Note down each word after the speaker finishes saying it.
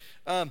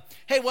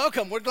Hey,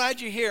 welcome. We're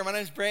glad you're here. My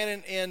name is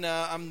Brandon, and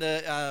I'm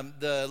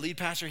the lead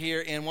pastor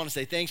here, and want to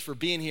say thanks for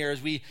being here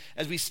as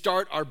we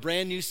start our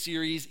brand new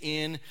series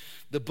in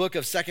the book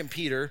of 2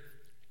 Peter.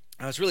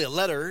 It's really a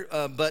letter,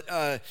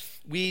 but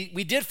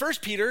we did 1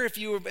 Peter. If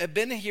you have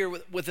been here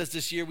with us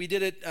this year, we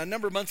did it a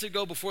number of months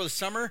ago before the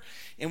summer,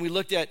 and we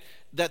looked at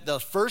that the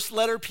first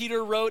letter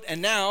Peter wrote,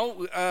 and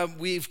now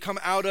we've come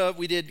out of,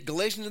 we did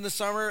Galatians in the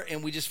summer,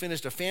 and we just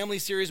finished a family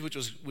series,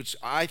 which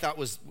I thought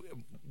was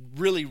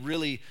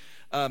really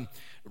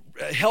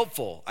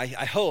helpful. I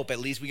hope, at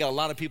least. We got a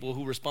lot of people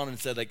who responded and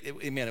said,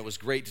 man, it was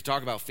great to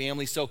talk about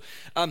family. So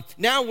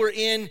now we're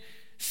in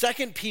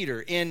 2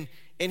 Peter, and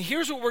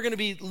here's what we're going to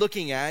be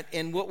looking at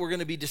and what we're going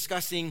to be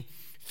discussing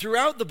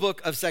throughout the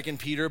book of 2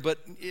 Peter, but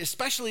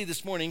especially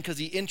this morning because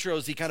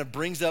he kind of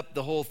brings up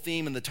the whole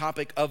theme and the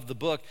topic of the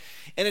book.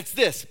 And it's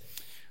this: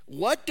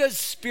 what does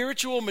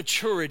spiritual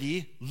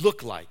maturity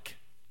look like?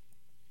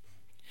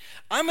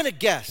 I'm going to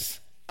guess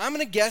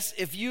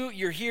if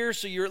you're here,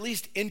 so you're at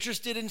least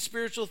interested in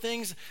spiritual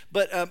things,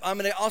 but I'm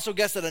going to also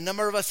guess that a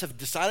number of us have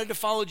decided to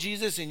follow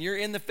Jesus, and you're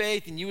in the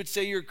faith, and you would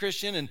say you're a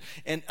Christian,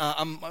 and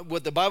I'm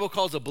what the Bible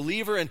calls a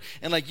believer, and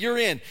like you're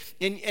in.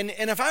 And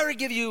if I were to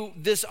give you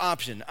this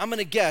option, I'm going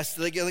to guess,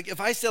 like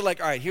if I said, all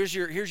right, here's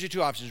your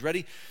two options,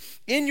 ready?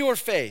 In your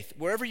faith,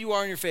 wherever you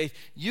are in your faith,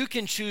 you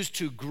can choose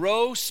to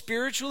grow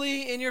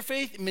spiritually in your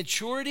faith,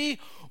 maturity,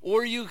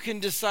 or you can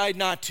decide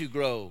not to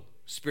grow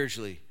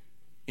spiritually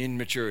in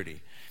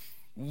maturity.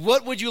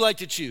 What would you like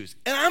to choose?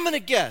 And I'm going to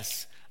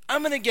guess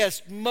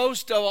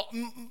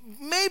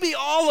maybe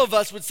all of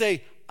us would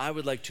say, I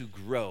would like to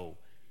grow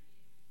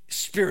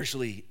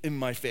spiritually in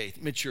my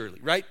faith, maturely,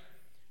 right?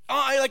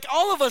 Like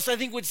all of us, I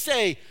think, would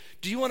say,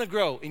 do you want to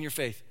grow in your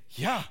faith?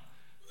 Yeah.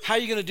 How are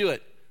you going to do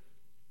it?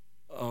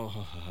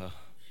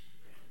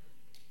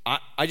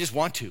 I just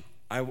want to.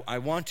 I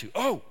want to.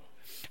 Oh,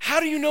 how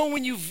do you know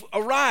when you've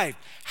arrived?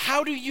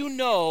 How do you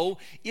know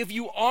if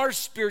you are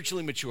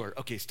spiritually mature?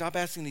 Okay, stop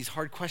asking these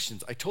hard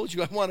questions. I told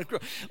you I want to grow.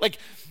 Like,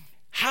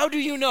 how do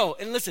you know?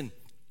 And listen,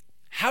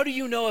 how do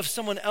you know if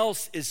someone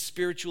else is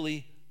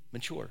spiritually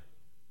mature?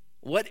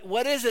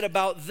 What is it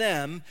about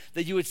them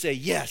that you would say,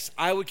 yes,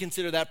 I would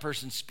consider that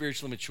person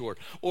spiritually mature?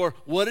 Or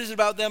what is it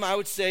about them I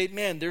would say,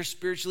 man, they're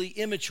spiritually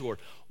immature?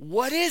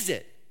 What is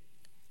it?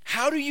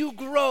 How do you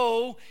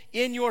grow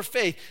in your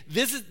faith?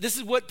 This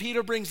is what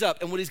Peter brings up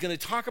and what he's going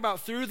to talk about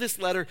through this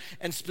letter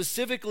and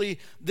specifically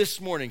this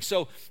morning.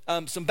 So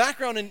some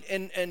background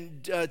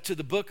and to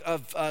the book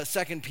of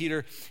 2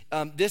 Peter.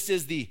 This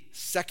is the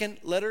second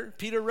letter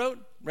Peter wrote,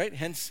 right?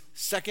 Hence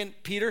 2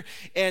 Peter.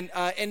 And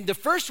the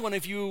first one,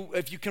 if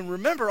you can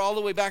remember all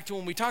the way back to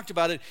when we talked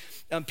about it,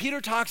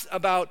 Peter talks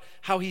about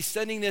how he's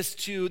sending this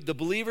to the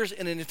believers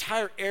in an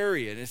entire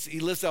area. And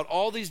he lists out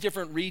all these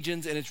different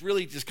regions, and it's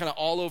really just kind of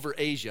all over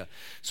Asia.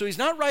 So he's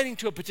not writing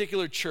to a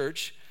particular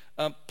church.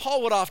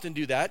 Paul would often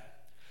do that.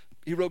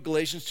 He wrote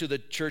Galatians to the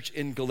church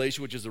in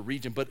Galatia, which is a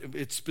region, but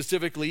it's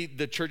specifically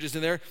the churches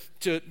in there.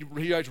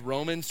 He writes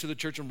Romans to the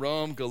church in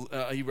Rome.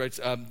 He writes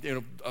 1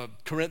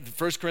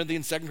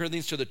 Corinthians, 2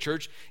 Corinthians to the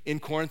church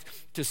in Corinth,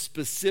 to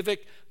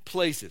specific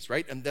places,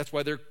 right? And that's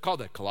why they're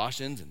called that,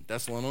 Colossians and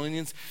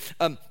Thessalonians.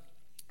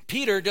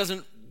 Peter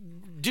doesn't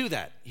do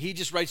that. He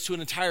just writes to an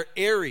entire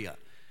area.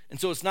 And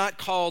so it's not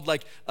called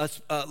like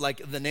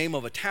the name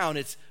of a town.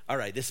 It's, all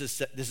right, this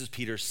is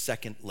Peter's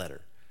second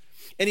letter.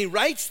 And he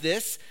writes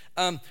this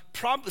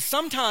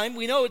sometime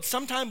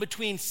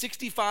between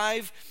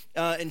 65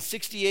 and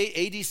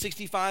 68, AD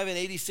 65 and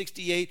AD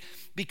 68,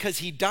 because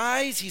he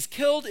dies, he's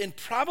killed in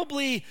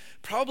probably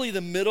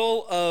the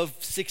middle of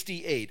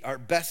 68. Our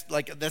best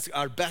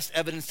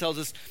evidence tells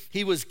us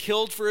he was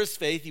killed for his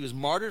faith, he was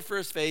martyred for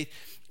his faith,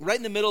 right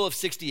in the middle of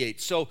 68.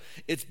 So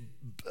it's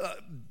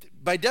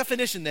by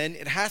definition, then,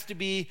 it has to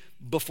be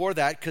before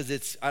that,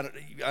 because I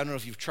don't know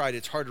if you've tried.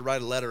 It's hard to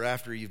write a letter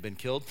after you've been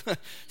killed.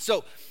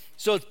 So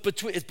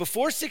it's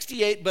before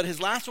 68, but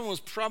his last one was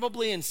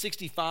probably in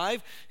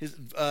 65. His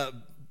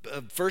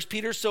 1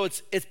 Peter. So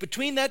it's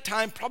between that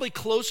time, probably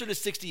closer to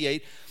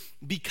 68,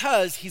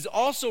 because he's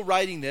also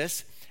writing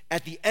this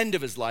at the end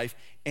of his life,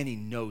 and he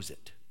knows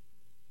it.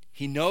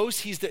 He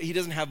knows he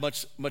doesn't have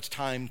much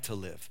time to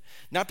live.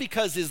 Not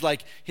because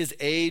his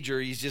age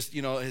or he's just,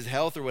 his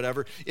health or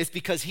whatever. It's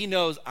because he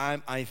knows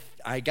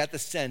I got the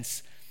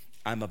sense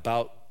I'm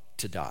about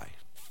to die.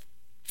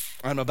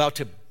 I'm about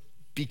to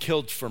be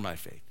killed for my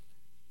faith.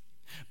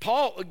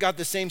 Paul got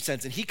the same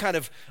sense, and he kind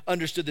of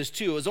understood this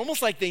too. It was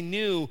almost like they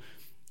knew,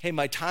 hey,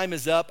 my time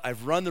is up.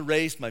 I've run the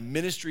race. My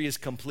ministry is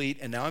complete,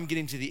 and now I'm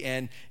getting to the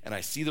end, and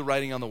I see the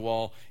writing on the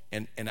wall,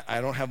 and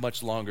I don't have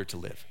much longer to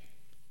live.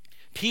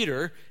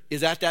 Peter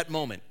is at that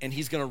moment, and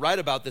he's going to write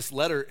about this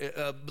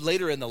letter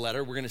later in the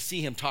letter. We're going to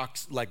see him talk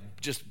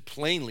just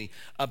plainly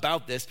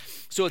about this.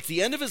 So it's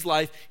the end of his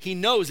life. He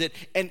knows it,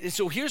 and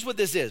so here's what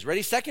this is.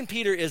 Ready? 2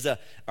 Peter is all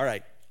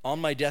right, on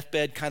my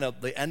deathbed, kind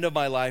of the end of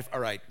my life. All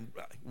right,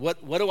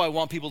 what do I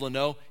want people to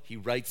know? He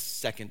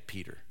writes 2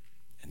 Peter,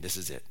 and this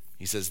is it.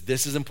 He says,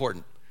 this is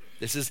important.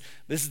 This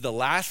is the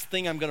last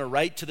thing I'm going to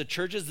write to the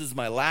churches. This is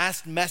my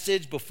last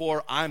message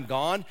before I'm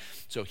gone.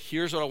 So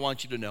here's what I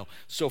want you to know.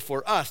 So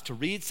for us to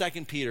read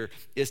 2 Peter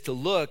is to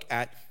look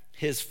at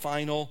his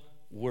final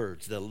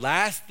words, the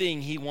last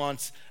thing he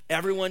wants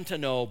everyone to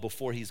know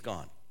before he's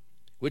gone,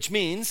 which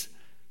means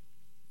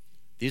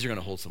these are going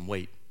to hold some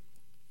weight.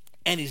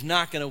 And he's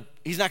not going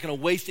to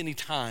waste any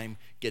time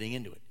getting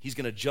into it. He's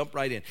going to jump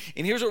right in.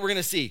 And here's what we're going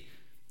to see.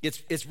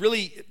 It's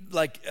really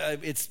like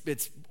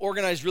it's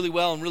organized really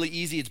well and really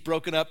easy. It's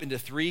broken up into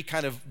 3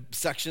 kind of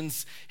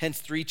sections,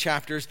 hence 3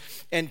 chapters.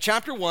 And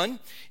chapter 1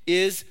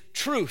 is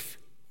truth.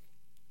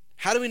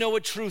 How do we know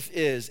what truth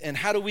is? And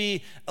how do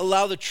we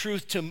allow the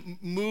truth to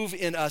move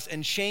in us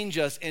and change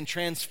us and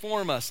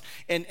transform us?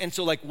 And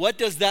so, like, what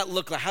does that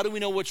look like? How do we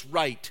know what's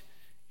right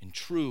and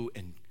true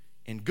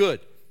and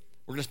good?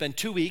 We're going to spend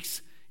 2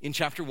 weeks in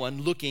chapter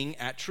 1 looking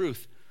at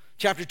truth.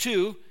 Chapter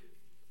 2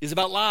 is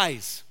about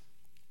lies.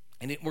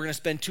 And we're going to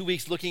spend 2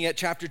 weeks looking at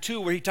chapter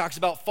 2 where he talks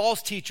about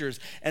false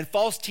teachers and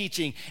false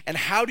teaching. And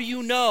how do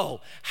you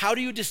know? How do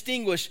you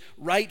distinguish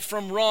right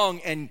from wrong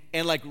and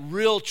like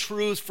real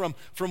truth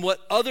from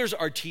what others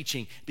are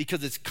teaching?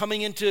 Because it's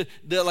coming into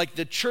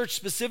the church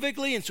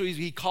specifically, and so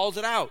he calls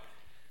it out.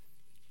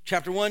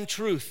 Chapter 1,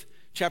 truth.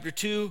 Chapter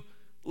 2,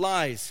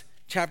 lies.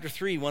 Chapter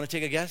 3, want to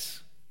take a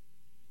guess?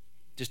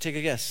 Just take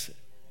a guess.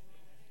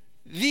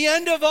 The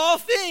end of all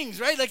things,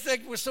 right? Like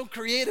we're so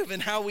creative in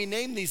how we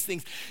name these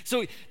things.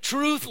 So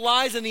truth,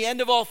 lies, and the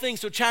end of all things.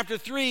 So chapter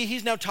 3,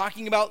 he's now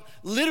talking about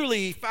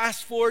literally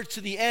fast forward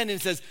to the end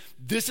and says,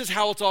 this is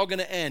how it's all going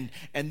to end.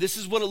 And this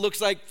is what it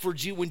looks like for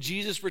when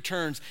Jesus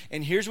returns.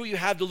 And here's what you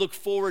have to look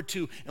forward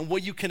to and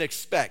what you can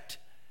expect.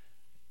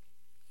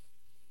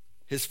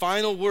 His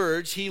final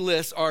words he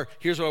lists are,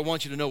 here's what I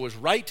want you to know is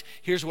right.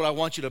 Here's what I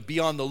want you to be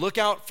on the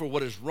lookout for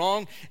what is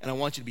wrong. And I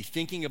want you to be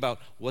thinking about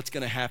what's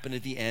going to happen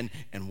at the end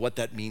and what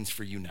that means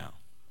for you now.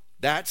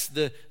 That's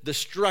the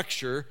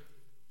structure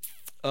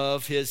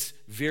of his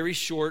very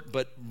short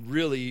but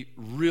really,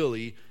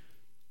 really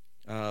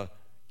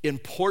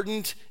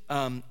important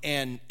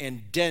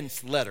and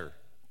dense letter.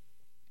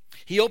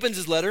 He opens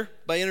his letter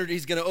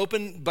he's going to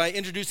open by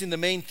introducing the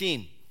main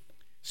theme,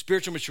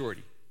 spiritual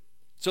maturity.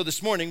 So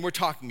this morning, we're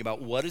talking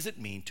about what does it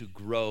mean to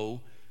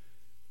grow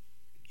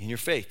in your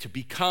faith, to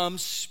become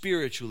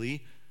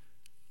spiritually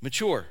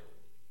mature.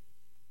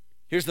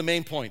 Here's the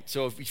main point.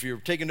 So if you're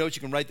taking notes,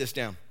 you can write this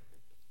down.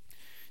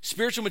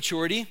 Spiritual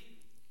maturity,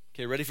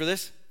 okay, ready for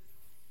this?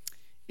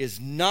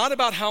 Is not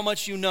about how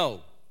much you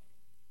know.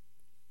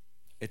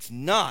 It's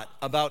not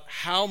about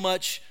how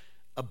much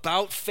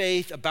about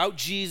faith, about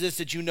Jesus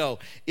that you know.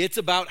 It's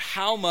about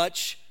how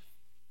much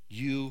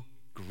you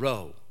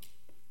grow.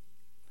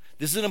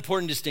 This is an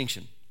important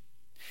distinction.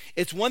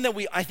 It's one that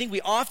I think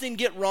we often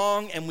get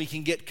wrong and we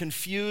can get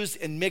confused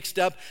and mixed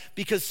up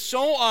because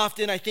so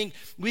often I think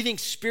we think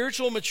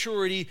spiritual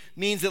maturity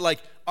means that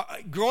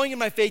growing in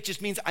my faith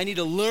just means I need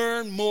to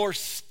learn more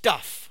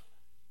stuff.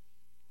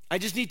 I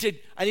need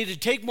to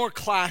take more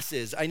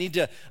classes. I need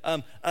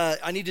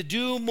to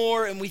do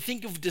more, and we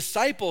think of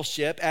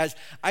discipleship as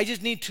I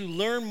just need to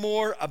learn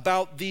more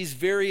about these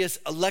various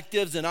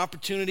electives and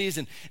opportunities,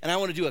 and I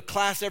want to do a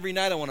class every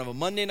night. I want to have a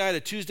Monday night, a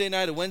Tuesday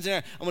night, a Wednesday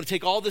night. I want to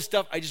take all this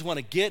stuff. I just want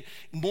to get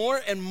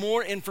more and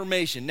more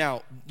information.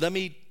 Now, let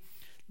me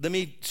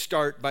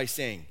start by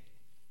saying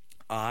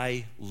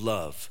I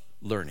love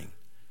learning.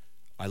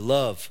 I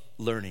love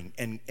learning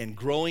and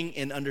growing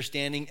in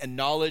understanding and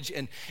knowledge.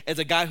 And as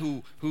a guy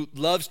who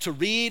loves to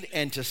read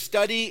and to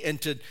study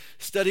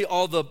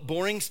all the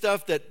boring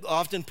stuff that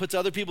often puts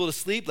other people to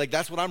sleep, like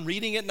that's what I'm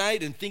reading at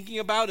night and thinking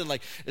about, and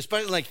like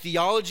especially like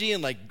theology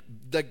and like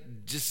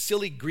just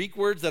silly Greek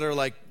words that are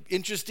like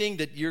interesting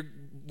that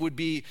would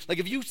be like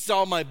if you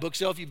saw my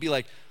bookshelf, you'd be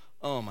like,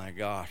 oh my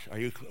gosh, are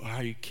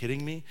you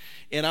kidding me?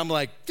 And I'm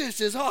like, this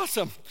is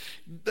awesome.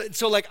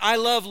 So like I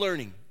love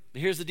learning.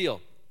 But here's the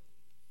deal.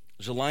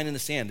 There's a line in the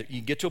sand that you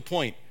get to a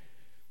point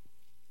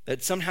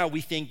that somehow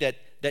we think that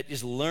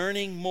just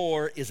learning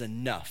more is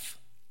enough.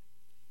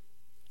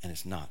 And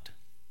it's not.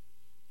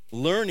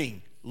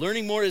 Learning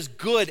more is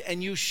good,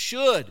 and you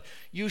should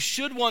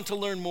want to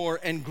learn more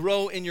and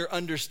grow in your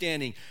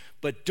understanding.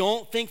 But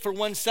don't think for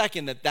 1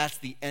 second that that's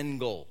the end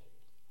goal,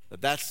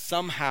 that that's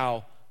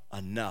somehow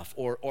enough,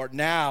 or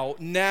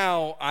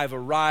now I've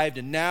arrived,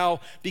 and now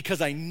because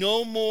I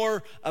know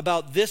more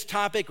about this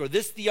topic or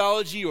this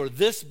theology or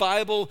this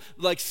Bible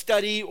like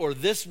study or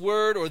this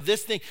word or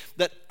this thing,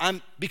 that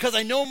because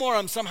I know more,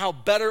 I'm somehow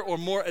better or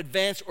more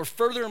advanced or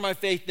further in my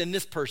faith than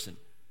this person.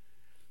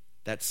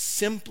 That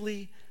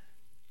simply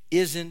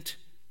isn't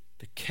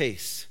the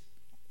case.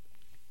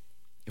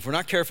 If we're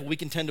not careful, we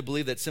can tend to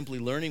believe that simply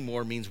learning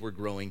more means we're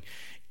growing.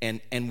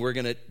 And we're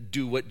going to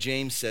do what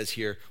James says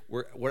here.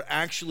 We're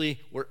actually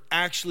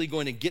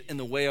going to get in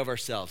the way of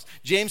ourselves.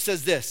 James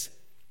says this.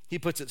 He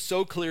puts it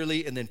so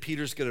clearly, and then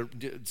we're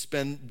going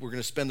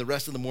to spend the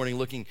rest of the morning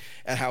looking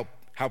at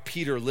how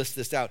Peter lists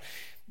this out.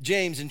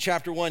 James in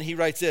chapter 1, he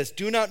writes this: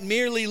 do not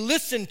merely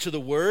listen to the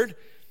word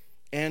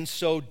and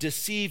so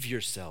deceive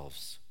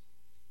yourselves.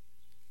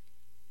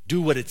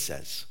 Do what it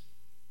says.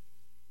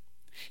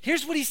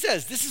 Here's what he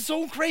says. This is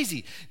so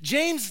crazy.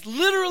 James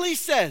literally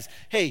says,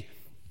 hey,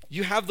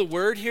 you have the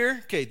word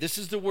here? Okay, this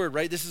is the word,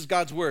 right? This is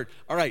God's word.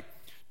 All right,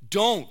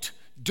 don't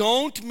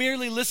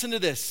merely listen to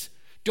this.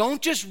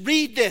 Don't just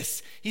read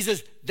this. He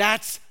says,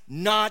 that's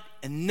not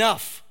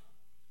enough.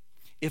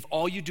 If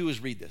all you do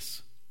is read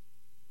this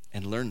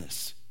and learn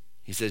this,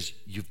 he says,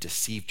 you've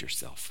deceived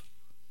yourself.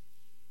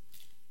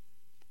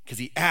 Because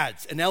he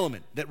adds an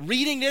element that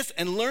reading this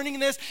and learning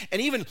this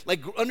and even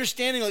like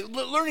understanding, like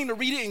learning to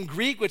read it in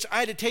Greek, which I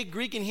had to take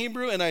Greek and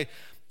Hebrew, and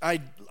I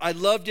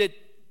loved it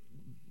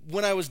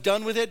when I was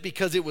done with it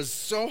because it was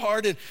so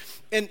hard.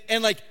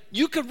 And like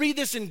you could read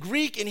this in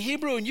Greek and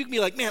Hebrew and you can be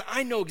like, man,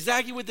 I know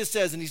exactly what this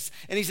says. And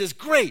he says,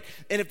 great.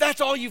 And if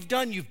that's all you've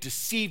done, you've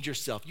deceived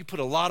yourself. You put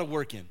a lot of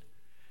work in.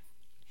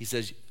 He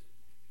says,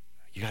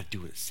 you got to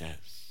do what it says.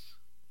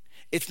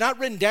 It's not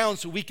written down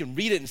so we can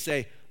read it and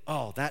say,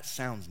 oh, that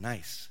sounds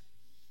nice.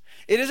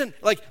 It isn't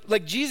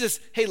like Jesus,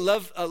 hey,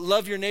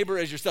 love your neighbor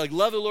as yourself. Like,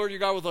 love the Lord your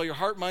God with all your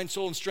heart, mind,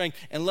 soul, and strength,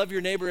 and love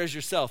your neighbor as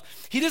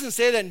yourself. He doesn't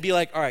say that and be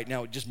like, all right,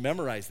 now just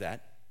memorize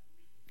that.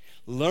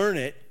 Learn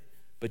it,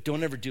 but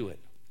don't ever do it.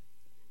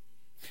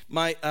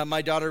 My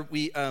daughter,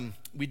 we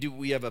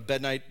have a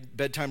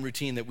bedtime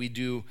routine that we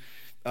do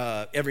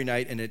every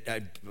night,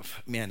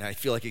 and I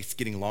feel like it's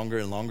getting longer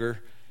and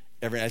longer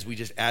as we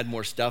just add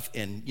more stuff,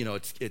 and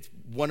it's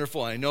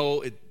wonderful. And I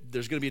know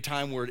there's going to be a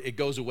time where it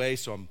goes away,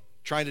 so I'm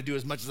trying to do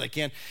as much as I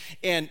can.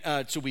 And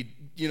so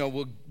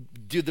we'll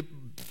do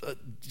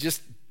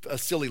just a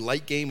silly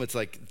light game. It's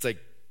like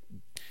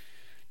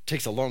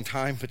takes a long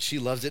time, but she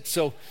loves it.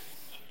 So,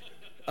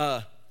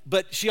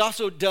 but she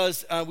also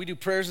does, we do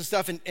prayers and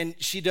stuff, and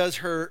she does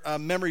her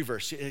memory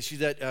verse.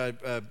 She's at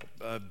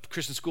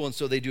Christian school, and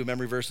so they do a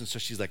memory verse, and so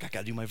she's like, I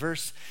gotta do my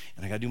verse,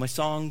 and I gotta do my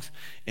songs,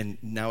 and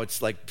now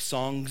it's like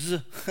songs,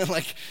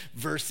 like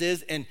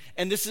verses, and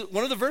this is,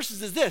 one of the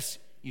verses is this,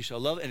 you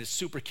shall love, and it's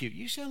super cute.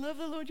 You shall love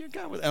the Lord your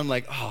God. And I'm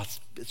like, oh,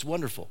 it's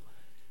wonderful.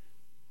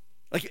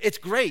 Like, it's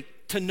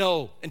great to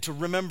know and to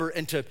remember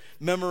and to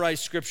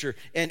memorize scripture.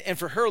 And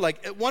for her,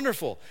 like,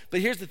 wonderful. But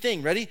here's the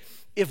thing, ready?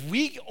 If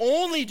we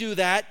only do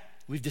that,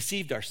 we've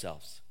deceived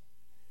ourselves.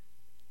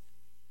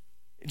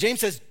 James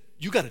says,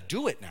 you got to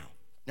do it now.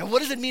 Now,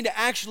 what does it mean to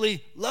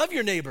actually love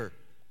your neighbor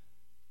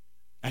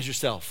as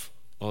yourself?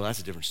 Oh, that's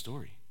a different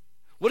story.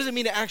 What does it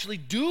mean to actually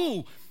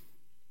do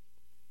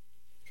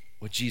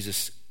what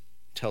Jesus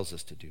tells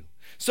us to do?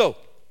 So,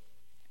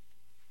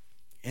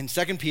 in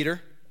 2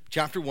 Peter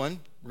chapter 1,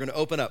 we're going to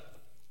open up.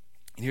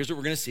 And here's what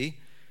we're going to see.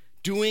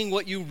 Doing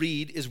what you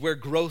read is where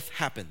growth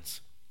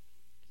happens.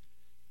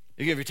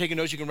 Again, if you're taking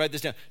notes, you can write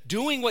this down.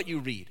 Doing what you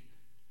read,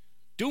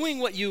 doing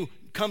what you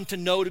come to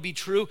know to be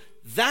true,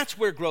 that's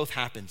where growth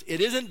happens. It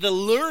isn't the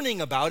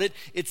learning about it,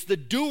 it's the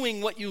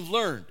doing what you've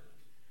learned.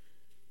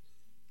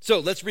 So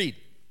let's read.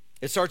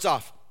 It starts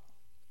off.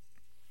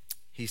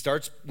 He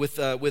starts with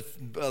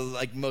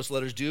like most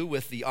letters do,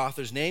 with the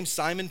author's name,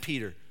 Simon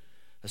Peter,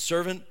 a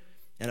servant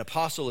and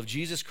apostle of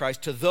Jesus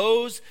Christ, to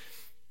those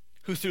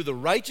who through the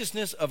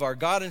righteousness of our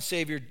God and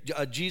Savior,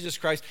 Jesus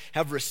Christ,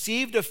 have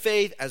received a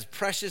faith as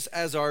precious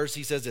as ours.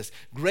 He says this,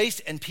 grace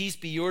and peace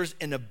be yours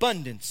in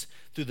abundance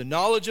through the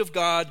knowledge of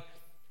God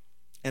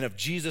and of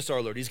Jesus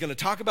our Lord. He's going to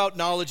talk about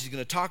knowledge. He's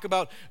going to talk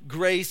about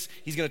grace.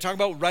 He's going to talk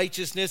about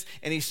righteousness.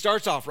 And he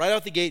starts off right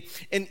out the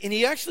gate. And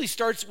he actually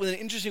starts with an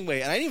interesting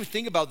way. And I didn't even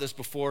think about this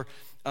before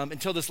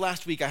until this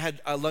last week. I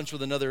had lunch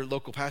with another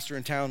local pastor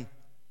in town,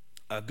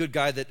 a good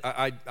guy that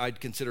I'd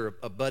consider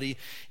a buddy.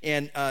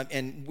 And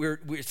we're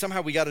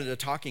somehow we got into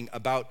talking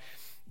about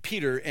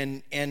Peter.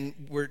 And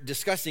we're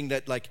discussing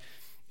that, like,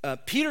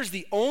 Peter's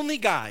the only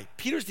guy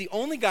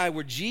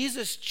where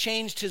Jesus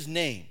changed his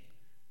name.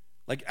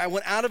 Like, I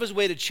went out of his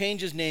way to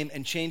change his name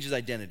and change his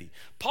identity.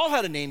 Paul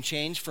had a name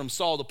change from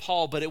Saul to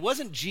Paul, but it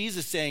wasn't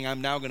Jesus saying,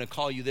 I'm now going to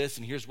call you this,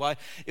 and here's why.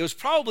 It was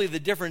probably the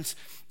difference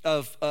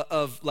of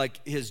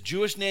like his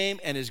Jewish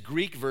name and his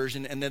Greek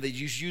version, and then they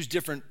use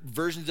different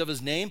versions of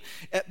his name.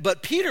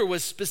 But Peter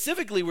was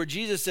specifically where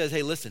Jesus says,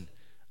 hey, listen,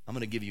 I'm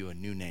going to give you a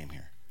new name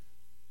here.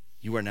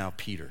 You are now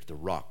Peter, the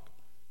rock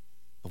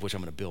of which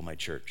I'm going to build my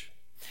church.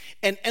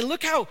 And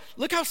look how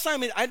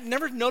Simon, I'd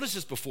never noticed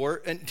this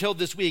before until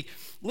this week.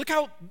 Look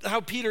how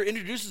Peter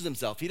introduces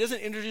himself. He doesn't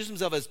introduce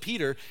himself as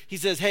Peter. He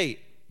says, hey,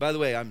 by the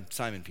way, I'm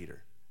Simon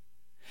Peter.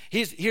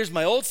 Here's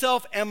my old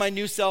self and my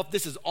new self.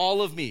 This is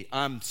all of me.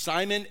 I'm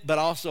Simon, but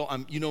also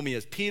you know me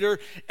as Peter,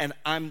 and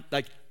I'm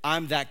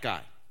that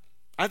guy.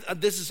 I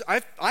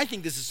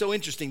think this is so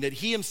interesting that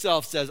he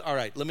himself says, all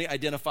right, let me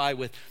identify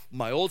with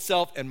my old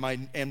self and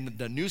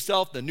the new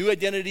self, the new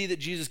identity that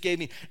Jesus gave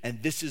me,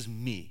 and this is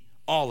me,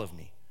 all of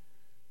me.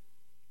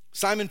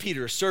 Simon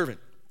Peter, a servant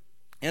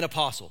and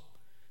apostle,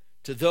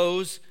 to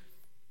those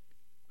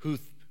who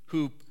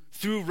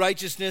through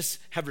righteousness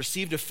have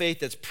received a faith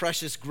that's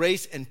precious.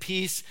 Grace and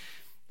peace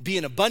be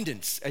in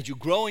abundance as you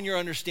grow in your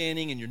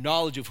understanding and your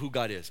knowledge of who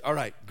God is. All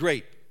right,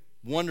 great,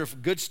 wonderful,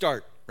 good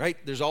start, right?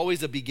 There's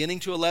always a beginning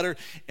to a letter,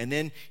 and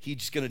then he's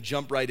just going to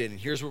jump right in. And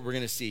here's what we're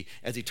going to see.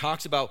 As he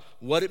talks about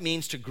what it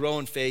means to grow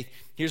in faith,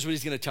 here's what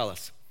he's going to tell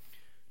us.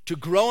 To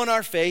grow in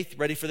our faith,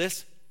 ready for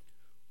this?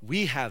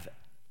 we have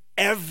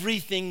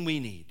everything we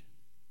need.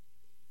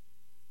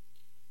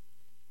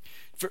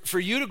 For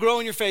you to grow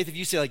in your faith, if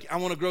you say, like, I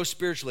want to grow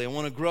spiritually, I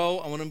want to grow,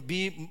 I want to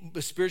be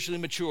spiritually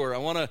mature, I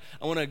want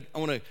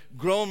to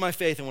grow in my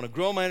faith, I want to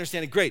grow in my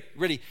understanding, great,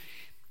 ready.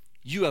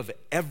 You have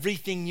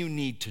everything you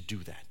need to do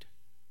that.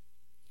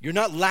 You're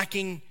not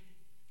lacking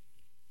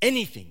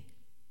anything.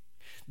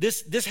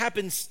 This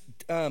happens,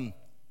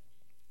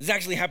 this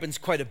actually happens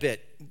quite a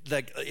bit.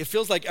 Like, it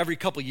feels like every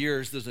couple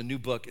years there's a new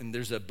book, and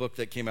there's a book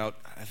that came out,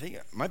 I think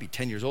it might be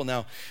 10 years old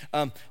now,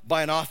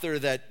 by an author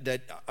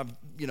that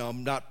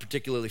I'm not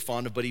particularly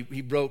fond of, but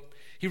he wrote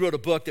a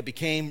book that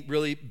became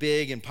really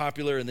big and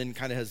popular and then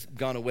kind of has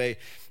gone away,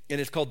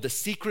 and it's called The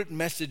Secret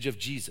Message of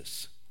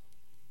Jesus.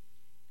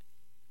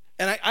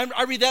 And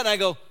I read that and I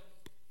go,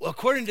 well,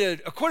 according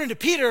to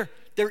Peter,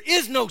 there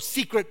is no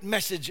secret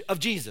message of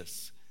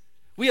Jesus.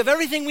 We have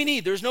everything we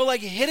need. There's no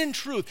like hidden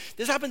truth.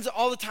 This happens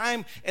all the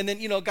time. And then,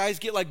 guys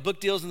get like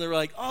book deals and they're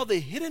like, oh, the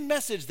hidden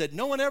message that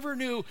no one ever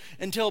knew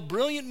until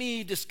brilliant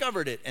me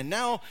discovered it. And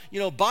now,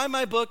 buy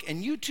my book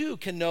and you too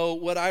can know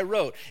what I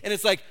wrote. And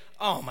it's like,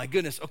 oh my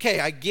goodness.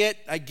 Okay, I get,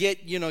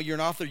 you're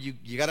an author.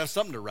 You got to have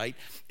something to write.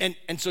 And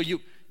so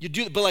you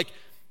do, but like,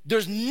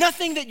 there's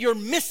nothing that you're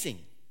missing.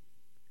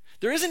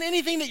 There isn't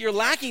anything that you're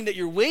lacking that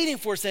you're waiting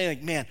for, saying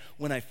like, man,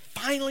 when I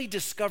finally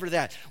discover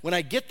that, when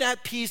I get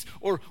that piece,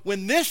 or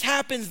when this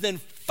happens, then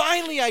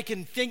finally I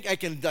can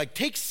like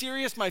take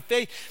serious my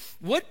faith.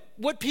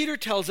 What Peter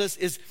tells us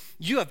is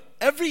you have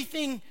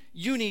everything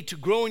you need to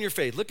grow in your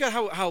faith. Look at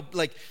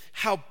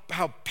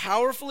how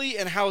powerfully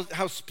and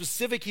how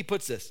specific he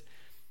puts this.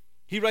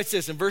 He writes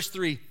this in verse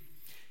 3,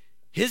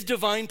 his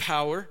divine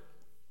power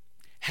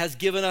has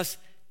given us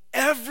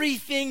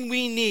everything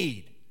we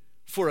need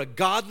for a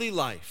godly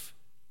life.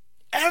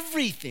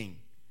 Everything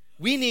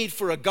we need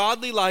for a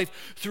godly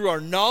life through our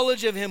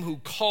knowledge of him who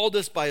called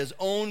us by his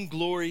own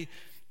glory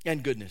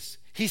and goodness.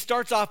 He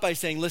starts off by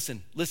saying,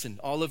 listen,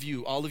 all of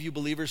you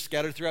believers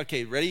scattered throughout.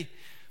 Okay, ready?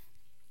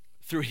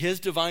 Through his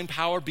divine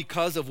power,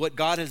 because of what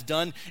God has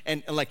done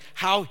and like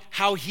how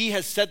he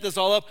has set this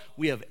all up,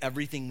 we have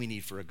everything we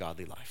need for a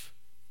godly life.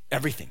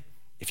 Everything.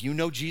 If you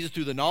know Jesus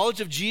through the knowledge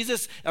of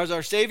Jesus as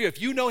our Savior,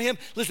 if you know him,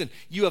 listen,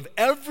 you have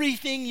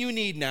everything you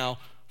need now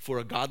for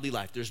a godly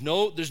life. There's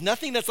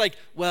nothing that's like,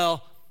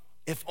 well,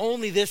 if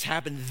only this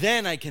happened,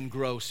 then I can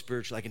grow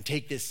spiritually. I can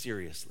take this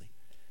seriously.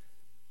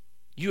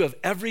 You have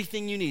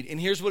everything you need. And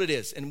here's what it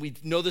is. And we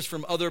know this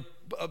from other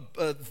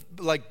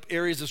like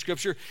areas of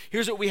scripture.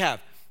 Here's what we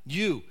have.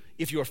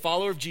 If you're a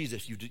follower of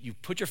Jesus, you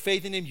put your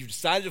faith in him, you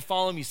decided to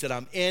follow him, you said,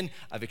 I'm in,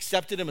 I've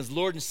accepted him as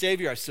Lord and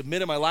Savior, I've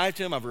submitted my life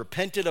to him, I've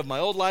repented of my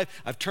old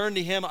life, I've turned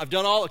to him, I've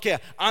done all, okay,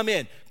 I'm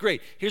in.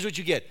 Great. Here's what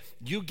you get.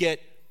 You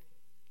get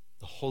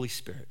the Holy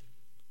Spirit.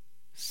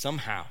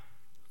 Somehow,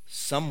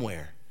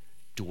 somewhere,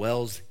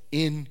 dwells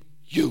in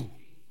you.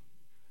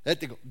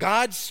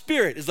 God's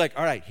Spirit is like,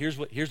 all right, here's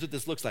what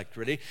this looks like.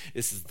 Ready?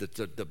 This is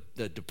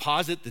the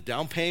deposit, the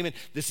down payment.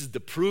 This is the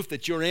proof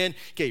that you're in.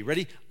 Okay,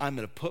 ready? I'm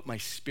going to put my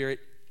Spirit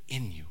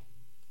in you.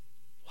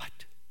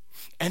 What?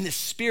 And the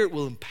Spirit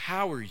will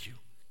empower you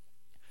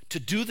to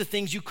do the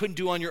things you couldn't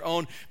do on your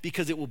own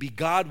because it will be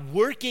God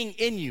working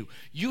in you.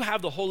 You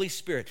have the Holy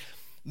Spirit.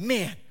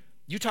 Man,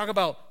 you talk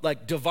about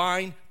like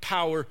divine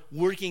power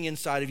working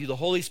inside of you, the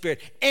Holy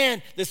Spirit.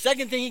 And the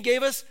second thing he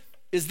gave us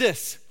is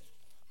this.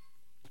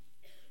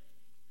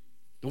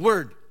 The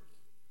Word.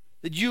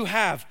 That you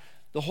have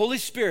the Holy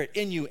Spirit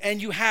in you,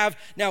 and you have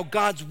now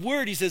God's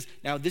Word. He says,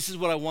 now this is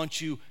what I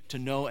want you to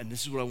know, and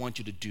this is what I want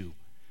you to do.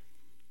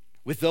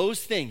 With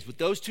those things, with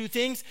those two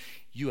things,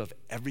 you have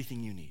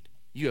everything you need.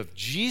 You have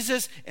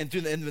Jesus and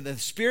through the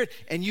Spirit,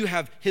 and you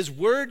have his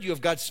Word, you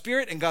have God's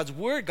Spirit and God's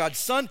Word, God's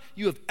Son.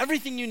 You have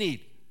everything you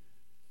need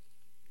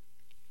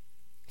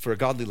for a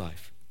godly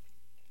life.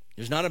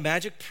 There's not a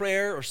magic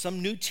prayer or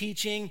some new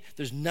teaching.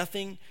 There's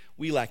nothing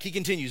we lack. He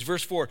continues,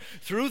 verse 4,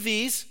 through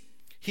these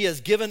he has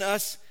given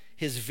us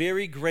his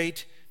very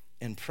great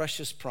and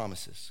precious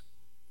promises,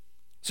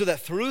 so that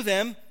through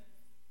them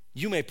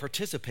you may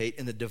participate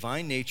in the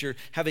divine nature,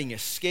 having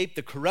escaped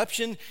the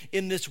corruption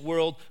in this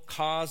world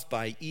caused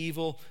by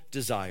evil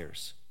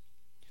desires.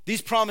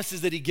 These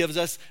promises that he gives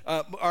us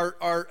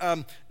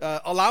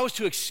allow us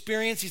to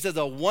experience, he says,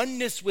 a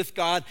oneness with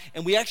God,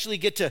 and we actually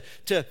get to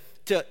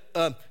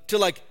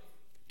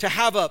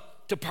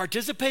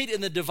participate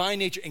in the divine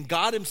nature in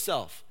God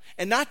himself,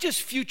 and not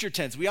just future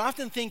tense. We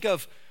often think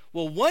of,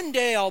 well, one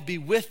day I'll be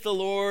with the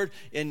Lord,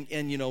 and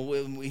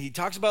he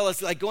talks about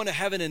us like going to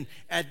heaven, and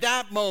at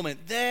that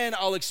moment, then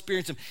I'll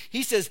experience him.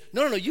 He says,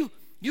 no, you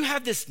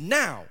have this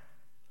now.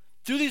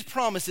 Through these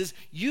promises,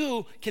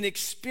 you can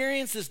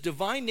experience this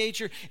divine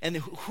nature and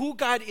who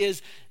God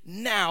is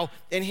now.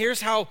 And here's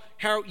how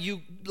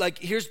you,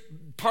 here's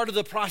part of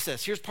the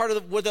process. Here's part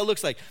of what that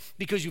looks like.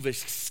 Because you've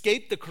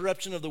escaped the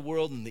corruption of the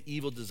world and the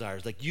evil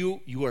desires. Like you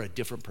are a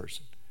different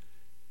person.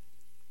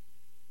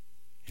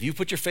 If you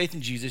put your faith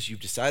in Jesus, you've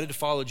decided to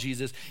follow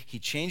Jesus, he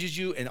changes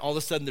you, and all of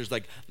a sudden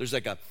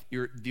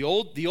the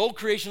old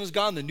creation is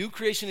gone, the new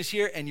creation is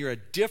here, and you're a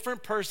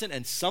different person,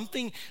 and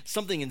something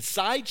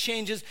inside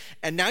changes,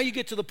 and now you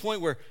get to the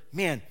point where,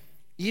 man,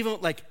 even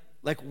like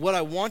what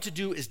I want to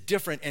do is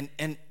different,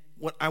 and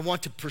what I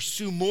want to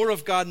pursue more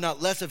of God,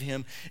 not less of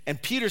him. And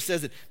Peter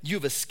says that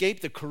you've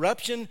escaped the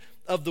corruption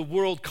of the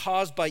world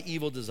caused by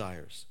evil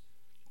desires.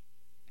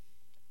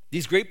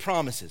 These great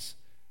promises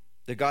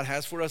that God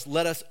has for us,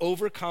 let us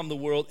overcome the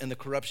world and the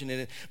corruption in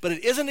it. But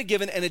it isn't a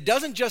given, and it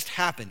doesn't just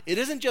happen. It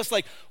isn't just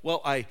like,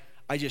 well, I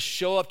just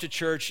show up to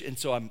church, and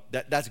so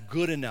that's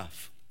good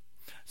enough.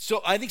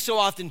 So I think so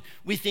often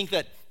we think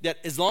that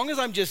as long as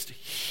I'm just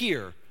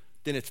here,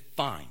 then it's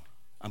fine.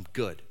 I'm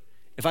good.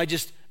 If I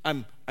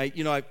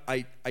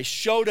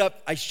showed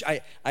up,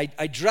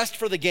 I dressed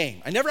for the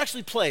game. I never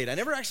actually played. I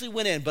never actually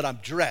went in, but I'm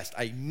dressed.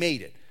 I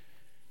made it.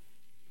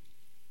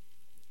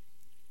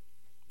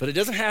 But it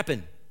doesn't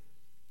happen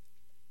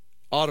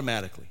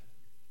automatically.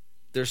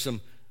 There's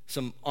some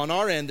on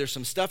our end, there's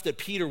some stuff that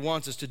Peter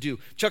wants us to do.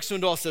 Chuck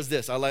Swindoll says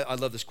this. I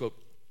love this quote.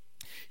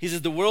 He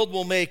says, the world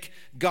will make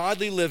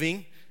godly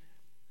living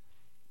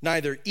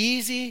neither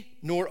easy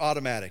nor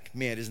automatic.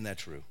 Man, isn't that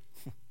true?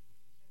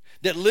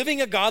 That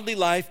living a godly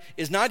life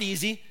is not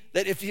easy,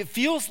 that if it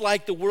feels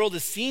like the world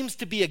seems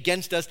to be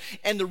against us,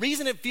 and the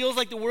reason it feels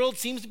like the world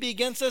seems to be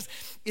against us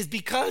is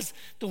because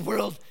the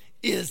world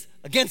is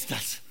against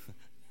us.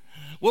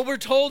 What we're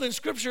told in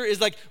Scripture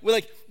is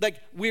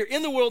we're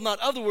in the world,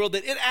 not of the world,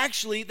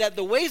 that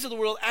the ways of the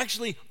world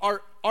actually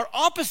are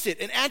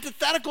opposite and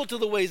antithetical to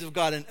the ways of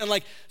God.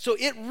 So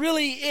it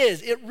really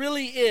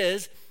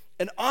is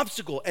an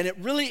obstacle, and it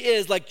really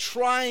is like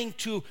trying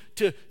to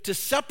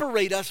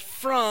separate us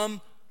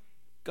from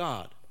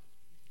God.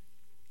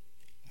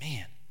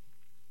 Man,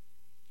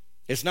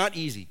 it's not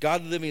easy.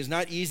 Godly living is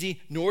not easy,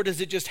 nor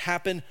does it just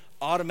happen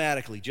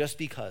automatically, just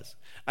because.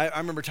 I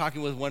remember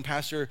talking with one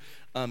pastor.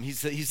 He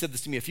said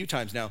this to me a few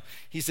times now.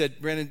 He said,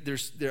 Brandon,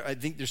 I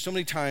think there's so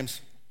many times.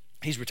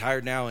 He's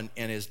retired now and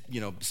has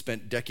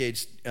spent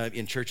decades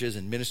in churches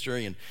and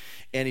ministering,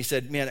 and he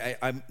said, man,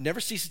 I never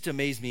ceases to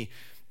amaze me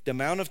the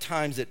amount of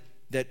times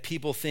that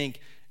people think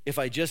if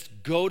I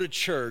just go to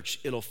church,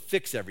 it'll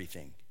fix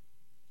everything.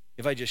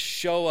 If I just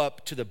show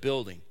up to the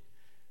building.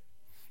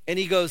 And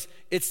he goes,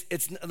 it's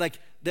like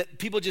that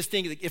people just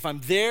think if I'm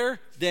there,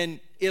 then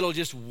it'll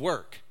just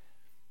work.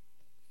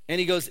 And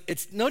he goes,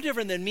 it's no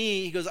different than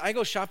me. He goes, I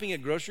go shopping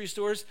at grocery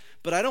stores,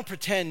 but I don't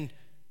pretend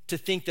to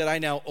think that I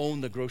now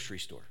own the grocery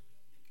store.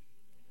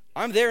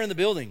 I'm there in the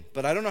building,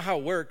 but I don't know how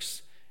it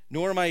works,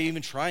 nor am I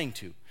even trying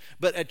to.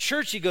 But at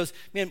church, he goes,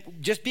 man,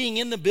 just being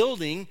in the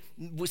building,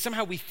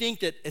 somehow we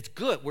think that it's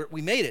good.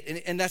 We made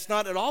it. And that's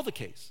not at all the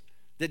case.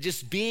 That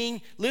just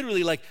being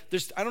literally like,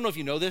 I don't know if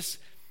you know this,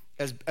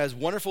 as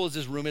wonderful as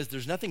this room is,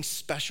 there's nothing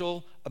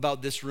special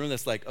about this room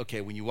that's like, okay,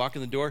 when you walk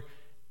in the door,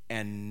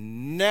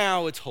 and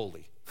now it's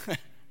holy.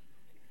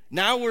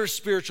 Now we're a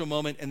spiritual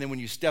moment, and then when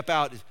you step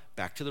out, it's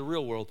back to the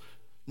real world.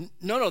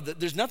 No,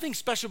 there's nothing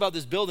special about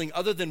this building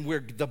other than where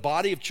the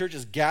body of church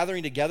is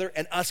gathering together,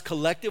 and us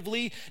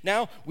collectively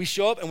now we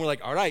show up and we're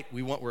like, all right,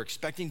 we're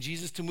expecting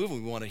Jesus to move,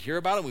 and we want to hear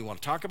about him, we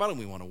want to talk about him,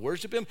 we want to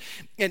worship him,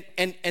 and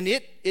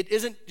it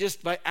isn't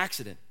just by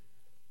accident.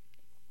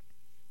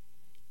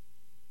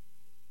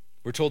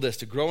 We're told this,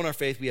 to grow in our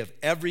faith, we have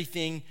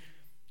everything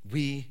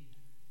we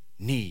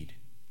need.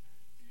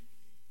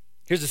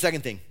 Here's the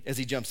second thing as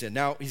he jumps in.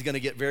 Now he's going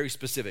to get very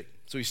specific.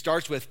 So he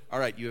starts with, all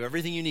right, you have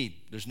everything you need.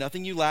 There's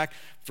nothing you lack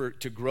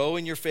to grow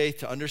in your faith,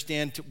 to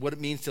understand what it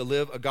means to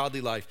live a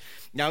godly life.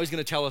 Now he's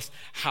going to tell us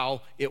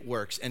how it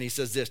works. And he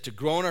says this, to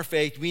grow in our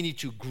faith, we need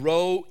to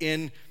grow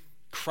in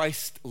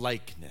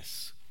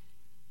Christ-likeness.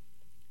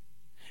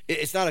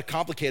 It's not a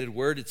complicated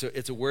word.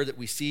 It's a word that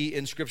we see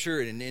in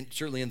Scripture and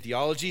certainly in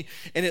theology.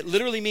 And it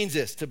literally means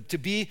this, to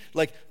be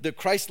like the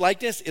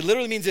Christ-likeness, it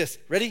literally means this.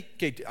 Ready?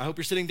 Okay, I hope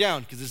you're sitting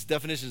down because this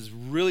definition is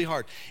really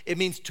hard. It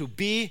means to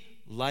be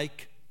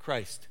like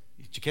Christ.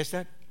 Did you catch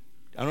that?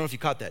 I don't know if you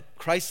caught that.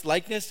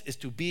 Christ-likeness is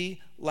to be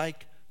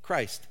like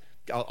Christ.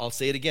 I'll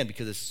say it again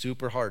because it's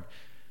super hard.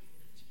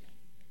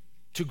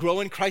 To grow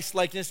in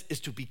Christ-likeness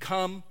is to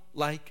become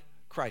like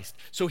Christ.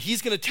 So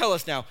he's going to tell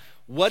us now,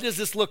 what does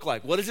this look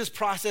like? What does this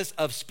process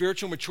of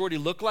spiritual maturity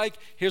look like?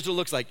 Here's what it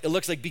looks like. It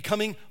looks like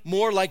becoming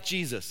more like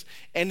Jesus.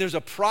 And there's a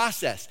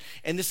process.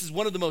 And this is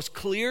one of the most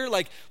clear,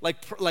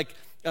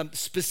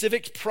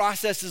 specific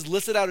processes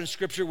listed out in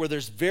Scripture where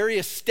there's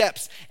various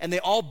steps and they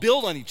all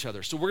build on each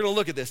other. So we're going to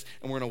look at this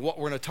and we're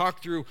going to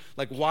talk through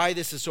why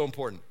this is so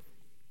important.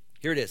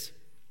 Here it is.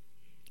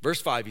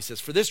 Verse 5, he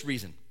says, for this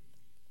reason,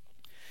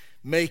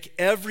 make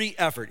every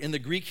effort. In the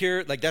Greek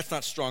here, that's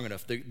not strong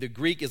enough. The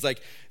Greek is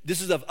this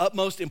is of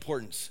utmost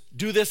importance.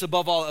 Do this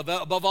above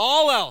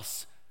all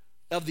else.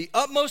 Of the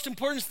utmost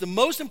importance, the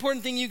most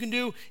important thing you can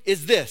do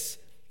is this.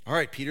 All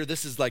right, Peter,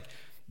 this is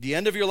the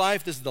end of your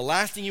life. This is the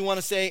last thing you want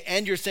to say,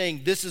 and you're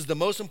saying this is the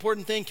most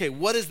important thing. Okay,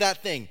 what is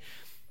that thing?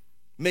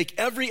 Make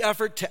every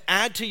effort to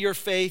add to your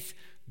faith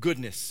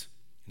goodness.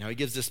 Now he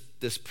gives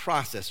this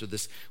process, or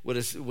this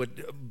what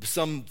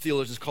some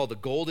theologians call the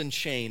golden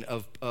chain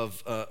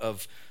of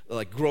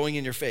like growing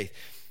in your faith.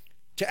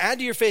 To add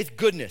to your faith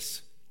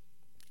goodness,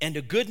 and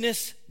to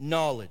goodness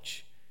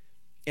knowledge,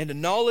 and to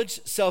knowledge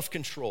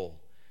self-control,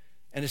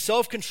 and to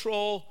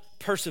self-control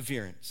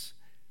perseverance,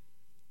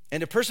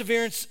 and to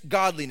perseverance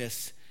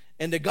godliness,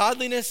 and to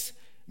godliness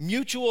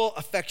mutual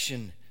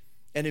affection,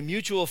 and in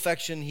mutual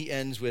affection he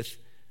ends with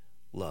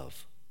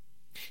love.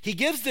 He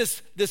gives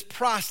this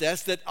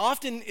process that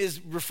often is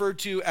referred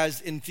to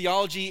as in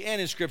theology and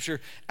in scripture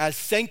as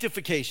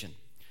sanctification.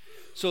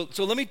 So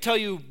let me tell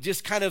you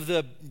just kind of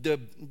the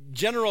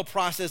general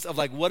process of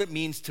like what it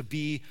means to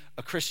be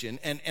a Christian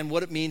and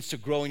what it means to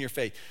grow in your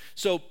faith.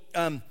 So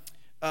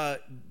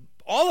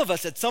all of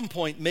us at some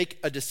point make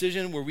a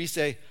decision where we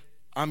say,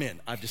 I'm in.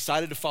 I've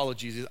decided to follow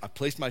Jesus. I've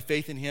placed my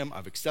faith in him.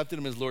 I've accepted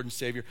him as Lord and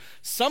Savior.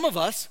 Some of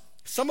us,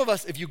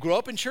 if you grow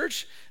up in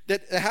church,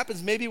 that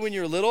happens maybe when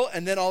you're little,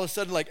 and then all of a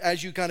sudden, like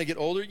as you kind of get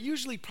older,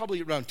 usually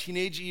probably around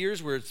teenage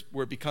years, where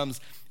it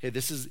becomes, hey,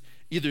 this is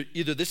either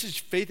this is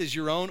faith is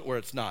your own or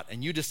it's not,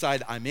 and you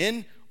decide I'm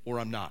in or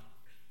I'm not,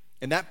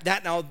 and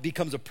that now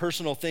becomes a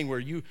personal thing where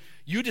you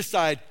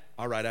decide,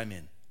 all right, I'm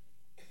in.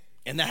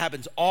 And that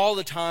happens all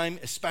the time,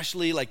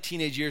 especially like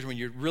teenage years when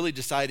you're really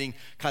deciding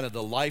kind of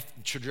the life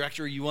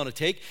trajectory you want to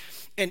take.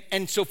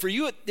 And so for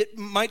you, it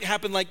might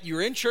happen like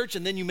you're in church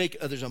and then you make,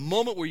 there's a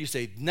moment where you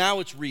say,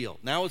 now it's real.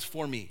 Now it's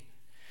for me.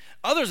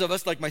 Others of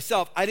us, like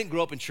myself, I didn't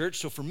grow up in church.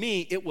 So for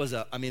me, it was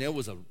a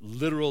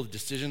literal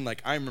decision.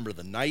 Like I remember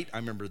the night, I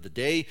remember the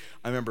day,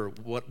 I remember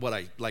what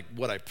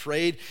I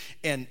prayed.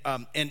 And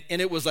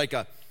it was like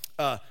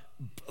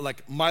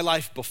like my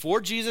life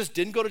before Jesus,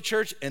 didn't go to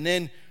church, and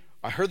then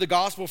I heard the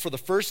gospel for the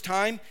first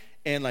time,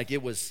 and like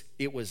it was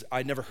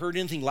I'd never heard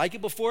anything like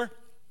it before.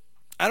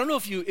 I don't know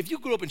if you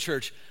grew up in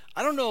church.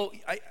 I don't know.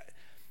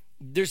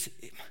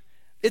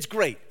 It's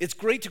great. It's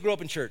great to grow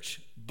up in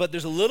church, but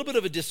there's a little bit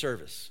of a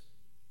disservice.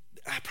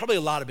 Probably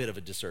a lot of bit of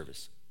a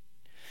disservice,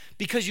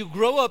 because you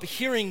grow up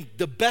hearing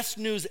the best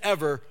news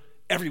ever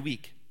every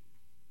week,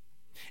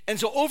 and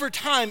so over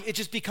time it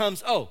just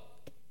becomes, oh,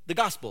 the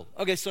gospel.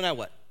 Okay, so now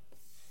what?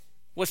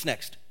 What's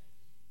next?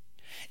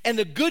 And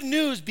the good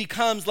news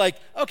becomes like,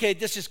 okay,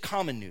 this is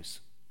common news.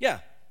 Yeah,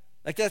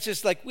 like that's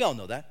just like, we all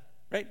know that,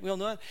 right? We all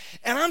know that.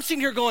 And I'm sitting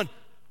here going,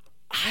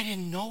 I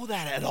didn't know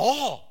that at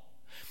all.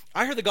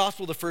 I heard the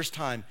gospel the first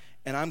time,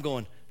 and I'm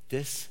going,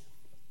 this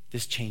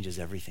changes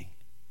everything.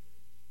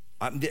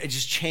 It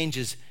just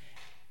changes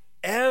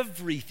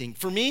everything.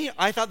 For me,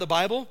 I thought the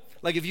Bible,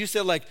 like if you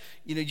said like,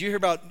 did you hear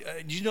about,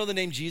 did you know the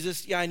name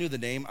Jesus? Yeah, I knew the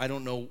name. I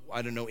don't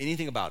know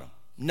anything about him.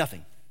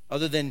 Nothing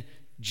other than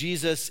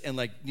Jesus and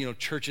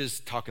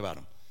churches talk about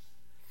him.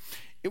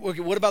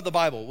 What about the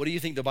Bible? What do you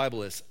think the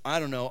Bible is?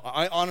 I don't know.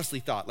 I honestly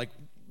thought like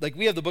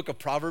we have the book of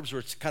Proverbs where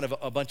it's kind of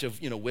a bunch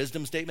of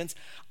wisdom statements.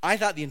 I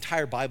thought the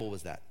entire Bible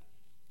was that.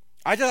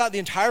 I thought the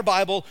entire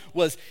Bible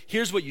was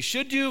here's what you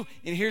should do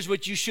and here's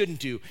what you shouldn't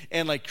do.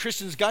 And like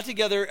Christians got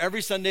together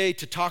every Sunday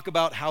to talk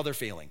about how they're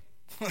failing.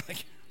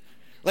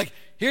 like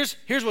here's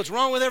what's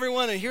wrong with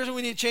everyone and here's what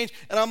we need to change.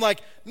 And I'm like,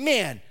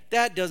 man,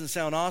 that doesn't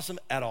sound awesome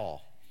at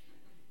all.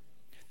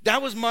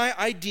 That was my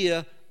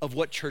idea of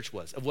what church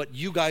was, of what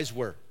you guys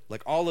were.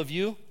 Like all of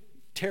you,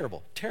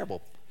 terrible.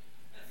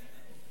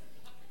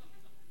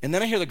 And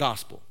then I hear the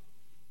gospel,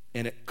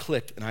 and it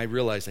clicked, and I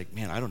realized, like,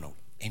 man, I don't know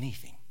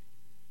anything.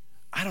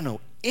 I don't know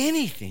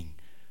anything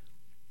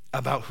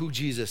about who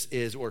Jesus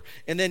is.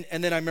 And then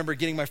I remember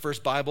getting my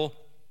first Bible.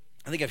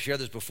 I think I've shared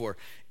this before,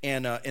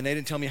 and they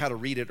didn't tell me how to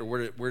read it or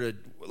where to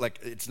like.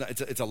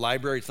 It's a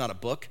library. It's not a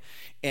book,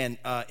 and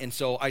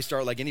so I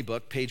start like any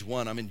book. Page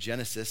 1, I'm in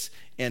Genesis,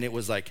 and it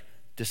was like,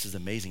 this is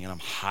amazing, and I'm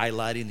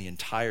highlighting the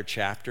entire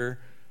chapter.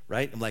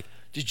 Right? I'm like,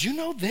 did you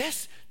know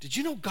this? Did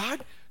you know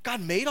God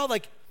made all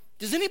like?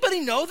 Does anybody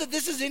know that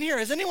this is in here?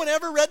 Has anyone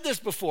ever read this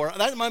before?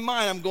 That's in my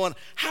mind. I'm going,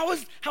 how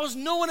has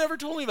no one ever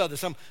told me about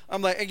this? I'm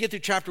like, I get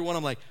through chapter 1.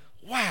 I'm like,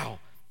 wow.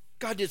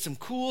 God did some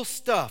cool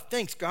stuff.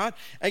 Thanks, God.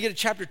 I get to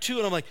chapter 2,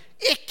 and I'm like,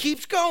 it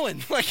keeps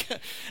going. Like,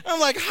 I'm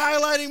like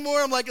highlighting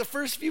more. I'm like, the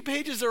first few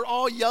pages are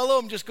all yellow.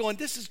 I'm just going,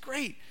 this is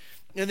great.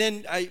 And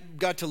then I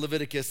got to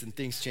Leviticus, and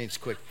things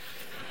changed quick.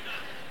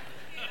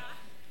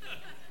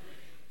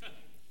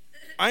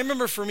 I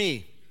remember for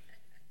me,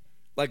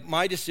 like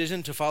my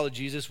decision to follow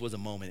Jesus was a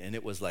moment, and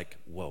it was like,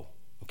 whoa,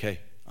 okay,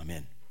 I'm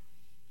in.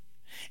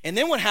 And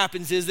then what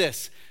happens is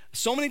this.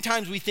 So many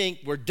times we think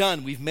we're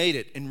done, we've made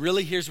it, and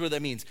really here's what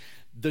that means.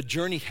 The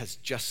journey has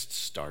just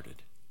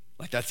started.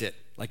 Like that's it.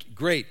 Like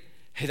great.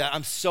 Hey,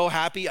 I'm so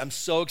happy. I'm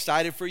so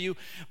excited for you.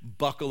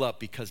 Buckle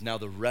up, because now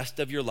the rest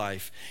of your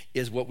life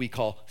is what we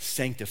call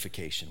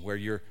sanctification, where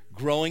you're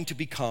growing to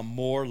become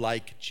more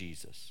like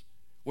Jesus.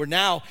 Where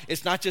now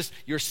it's not just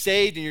you're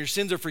saved and your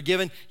sins are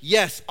forgiven.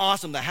 Yes,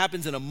 awesome. That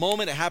happens in a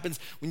moment. It happens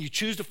when you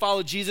choose to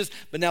follow Jesus.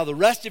 But now the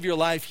rest of your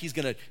life, he's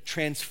going to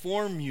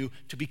transform you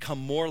to become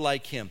more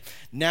like him.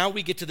 Now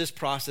we get to this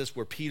process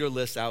where Peter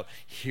lists out,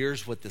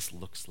 here's what this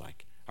looks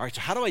like. All right,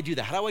 so how do I do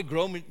that? How do I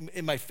grow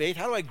in my faith?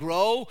 How do I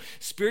grow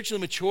spiritually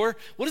mature?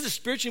 What does a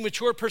spiritually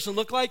mature person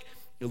look like?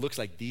 it looks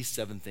like these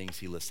 7 things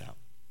he lists out.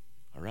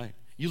 All right.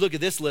 You look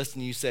at this list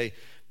and you say,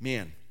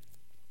 man,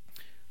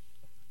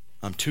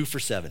 I'm 2 for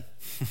 7.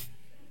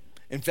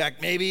 In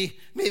fact, maybe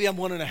I'm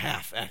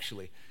 1.5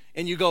 actually.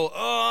 And you go,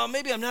 oh,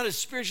 maybe I'm not as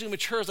spiritually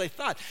mature as I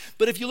thought.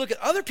 But if you look at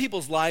other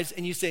people's lives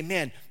and you say,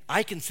 man,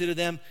 I consider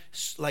them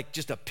like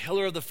just a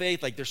pillar of the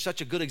faith, like they're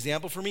such a good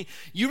example for me.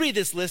 You read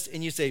this list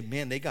and you say,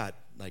 man, they got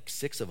like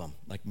 6 of them,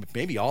 like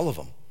maybe all of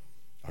them.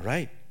 All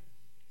right.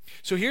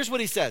 So here's what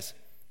he says.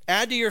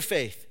 Add to your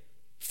faith.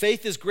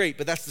 Faith is great,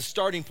 but that's the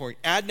starting point.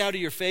 Add now to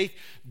your faith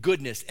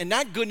goodness. And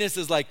that goodness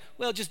is like,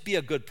 well, just be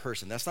a good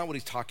person. That's not what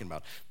he's talking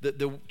about.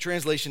 The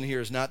translation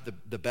here is not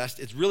the best.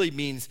 It really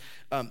means,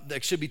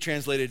 that should be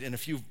translated in a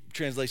few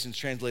translations,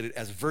 translated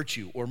as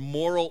virtue or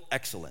moral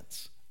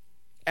excellence.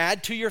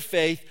 Add to your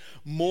faith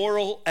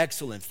moral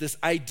excellence, this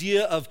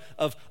idea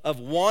of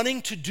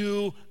wanting to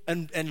do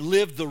and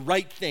live the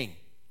right thing.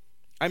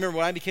 I remember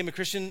when I became a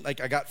Christian, like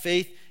I got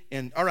faith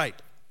and all right.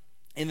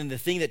 And then the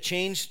thing that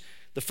changed,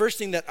 the first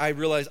thing that I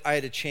realized I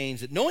had to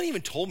change that no one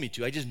even told me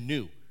to, I just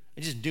knew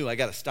I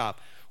got to stop,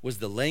 was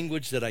the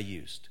language that I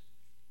used.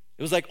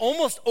 It was like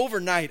almost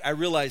overnight I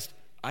realized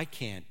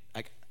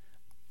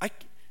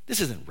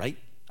this isn't right.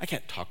 I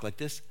can't talk like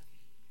this.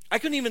 I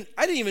didn't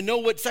even know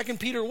what 2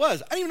 Peter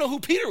was. I didn't even know who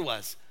Peter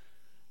was.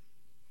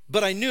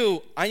 But I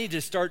knew I needed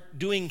to start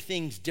doing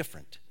things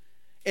different.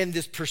 And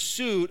this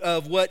pursuit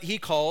of what he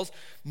calls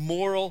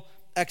moral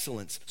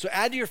excellence. So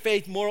add to your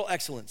faith moral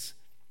excellence.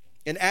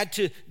 And add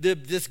to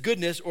this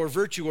goodness or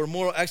virtue or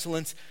moral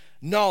excellence,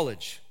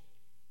 knowledge.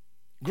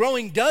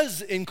 Growing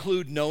does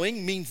include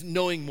knowing, means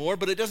knowing more,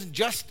 but it doesn't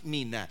just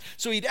mean that.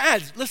 So he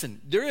adds, listen,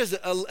 there is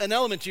an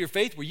element to your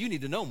faith where you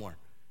need to know more.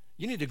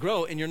 You need to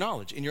grow in your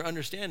knowledge, in your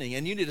understanding,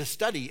 and you need to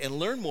study and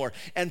learn more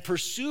and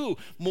pursue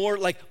more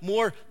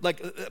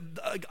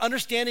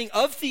understanding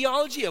of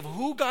theology, of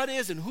who God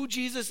is and who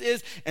Jesus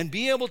is, and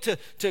be able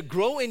to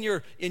grow in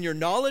your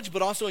knowledge,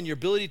 but also in your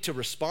ability to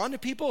respond to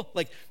people.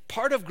 Like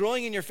part of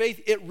growing in your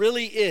faith, it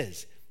really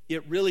is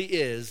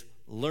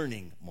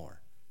learning more.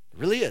 It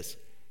really is.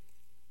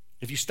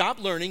 If you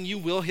stop learning, you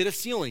will hit a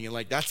ceiling and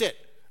like, that's it.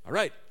 All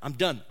right, I'm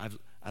done. I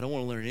don't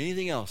want to learn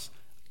anything else.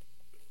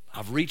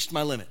 I've reached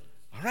my limit.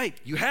 All right,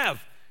 you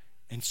have.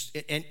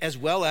 And as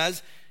well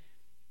as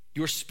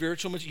your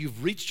spiritual,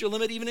 you've reached your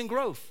limit even in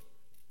growth.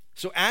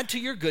 So add to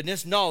your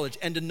goodness knowledge.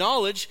 And to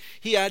knowledge,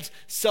 he adds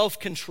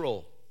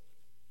self-control.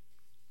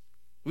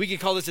 We can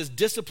call this as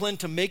discipline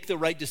to make the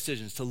right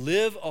decisions, to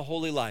live a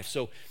holy life.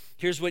 So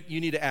here's what you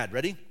need to add.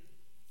 Ready?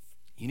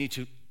 You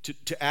need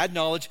to add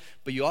knowledge,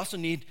 but you also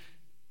need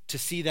to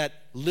see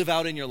that live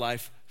out in your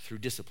life through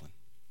discipline,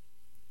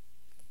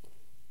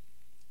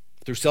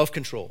 through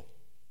self-control.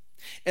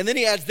 And then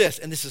he adds this,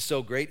 and this is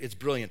so great, it's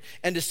brilliant.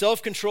 And to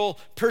self-control,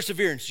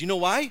 perseverance. You know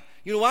why?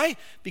 You know why?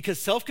 Because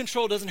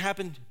self-control doesn't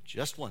happen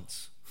just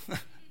once.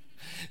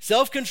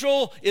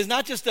 Self-control is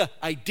not just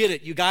I did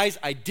it, you guys.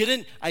 I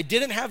didn't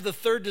have the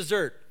third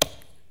dessert.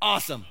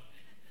 Awesome.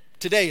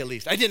 Today, at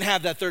least. I didn't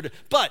have that third.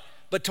 But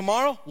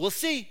tomorrow, we'll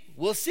see.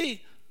 We'll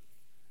see.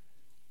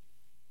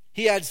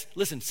 He adds,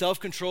 listen,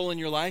 self-control in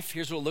your life.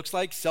 Here's what it looks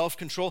like.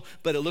 Self-control,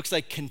 but it looks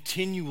like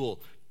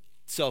continual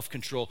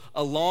self-control,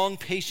 a long,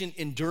 patient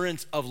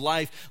endurance of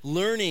life,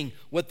 learning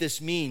what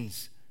this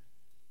means.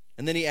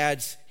 And then he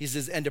adds, he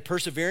says, and to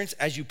perseverance,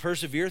 as you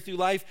persevere through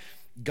life,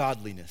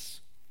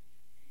 godliness.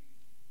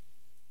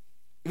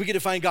 We can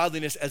define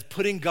godliness as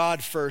putting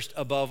God first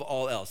above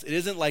all else. It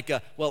isn't like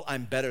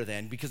I'm better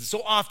than, because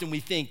so often we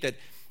think that,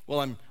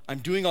 I'm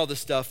doing all this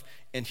stuff,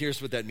 and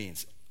here's what that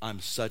means. I'm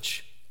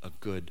such a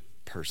good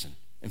person.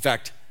 In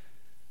fact,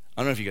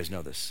 I don't know if you guys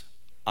know this.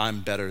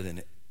 I'm better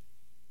than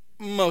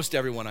most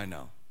everyone I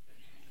know.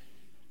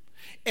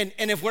 And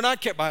if we're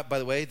not careful, by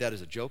the way, that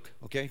is a joke,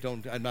 okay?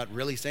 I'm not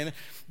really saying it.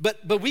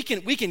 But we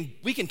can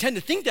tend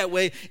to think that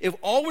way if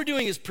all we're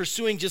doing is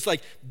pursuing just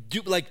like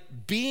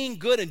being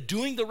good and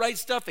doing the right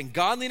stuff and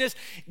godliness.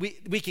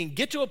 We can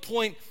get to a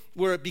point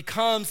where it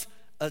becomes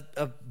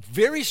a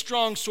very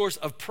strong source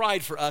of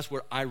pride for us,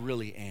 where I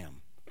really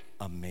am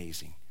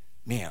amazing.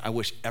 Man, I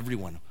wish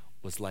everyone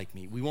was like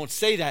me. We won't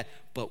say that,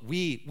 but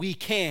we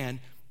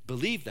can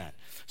believe that.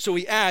 So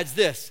he adds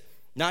this.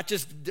 Not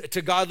just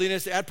to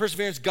godliness, add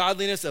perseverance,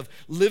 godliness of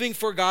living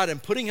for God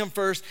and putting him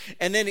first.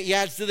 And then he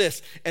adds to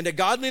this, and to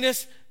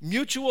godliness,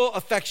 mutual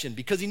affection,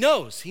 because he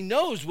knows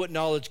what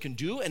knowledge can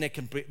do, and it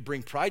can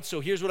bring pride.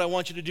 So here's what I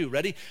want you to do.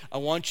 Ready? I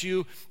want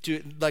you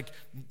to,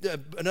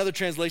 another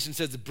translation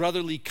says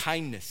brotherly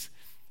kindness.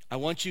 I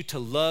want you to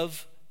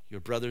love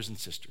your brothers and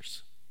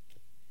sisters.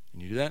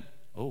 Can you do that?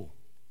 Oh.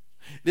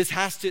 This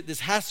has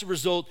to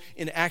result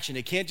in action.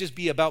 It can't just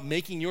be about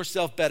making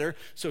yourself better.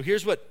 So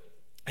here's what,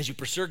 as you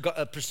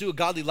pursue a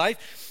godly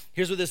life,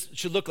 here's what this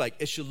should look like.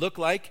 It should look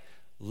like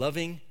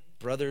loving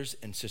brothers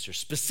and sisters,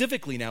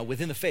 specifically now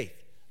within the faith,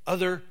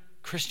 other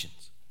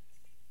Christians.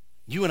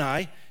 You and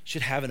I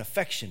should have an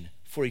affection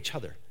for each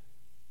other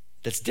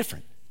that's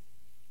different,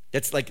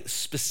 that's like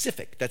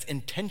specific, that's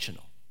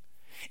intentional.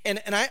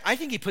 And I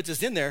think he puts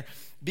this in there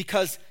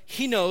because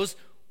he knows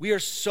we are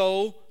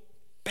so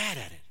bad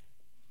at it.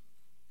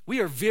 We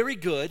are very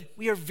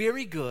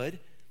good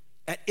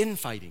at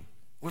infighting.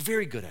 We're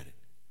very good at it.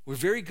 We're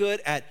very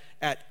good at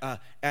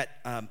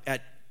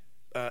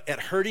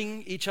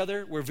hurting each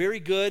other. We're very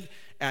good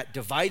at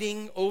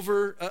dividing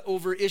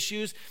over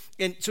issues.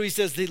 And so he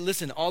says,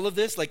 listen, all of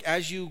this, like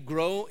as you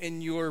grow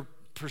in your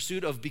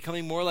pursuit of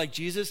becoming more like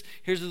Jesus,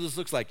 here's what this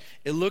looks like.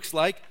 It looks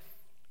like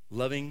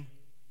loving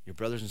your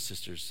brothers and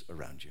sisters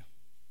around you.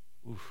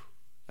 Oof,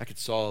 that could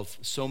solve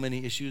so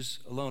many issues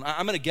alone.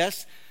 I'm going to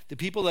guess the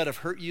people that have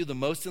hurt you the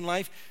most in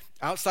life,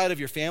 outside of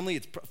your family,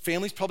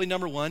 family's probably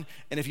number one.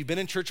 And if you've been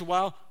in church a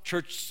while,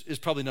 church is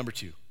probably number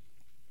two,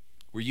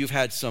 where you've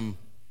had some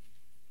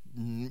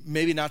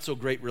maybe not so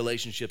great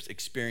relationships,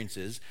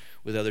 experiences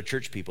with other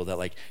church people that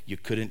like you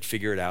couldn't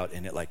figure it out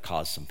and it like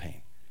caused some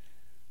pain.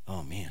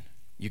 Oh man,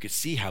 you could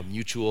see how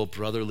mutual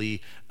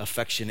brotherly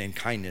affection and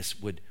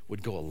kindness would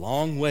go a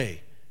long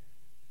way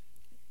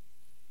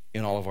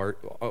in all of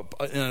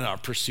our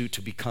pursuit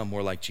to become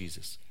more like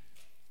Jesus.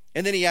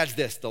 And then he adds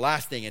this, the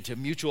last thing, and to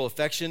mutual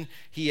affection,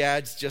 he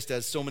adds, just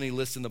as so many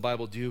lists in the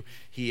Bible do,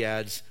 he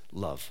adds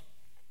love.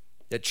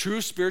 That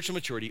true spiritual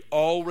maturity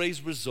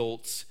always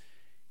results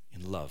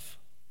in love.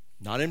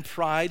 Not in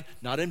pride,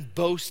 not in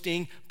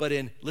boasting, but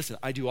in, listen,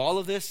 I do all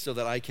of this so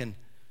that I can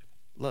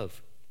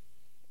love.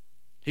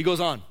 He goes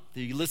on.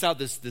 He lists out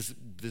this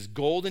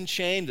golden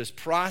chain, this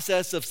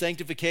process of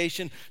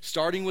sanctification,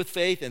 starting with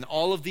faith and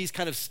all of these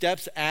kind of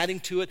steps,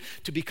 adding to it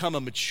to become a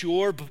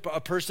mature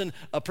person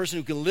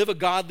who can live a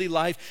godly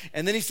life.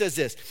 And then he says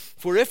this,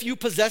 for if you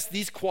possess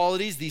these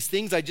qualities, these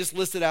things I just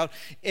listed out,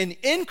 in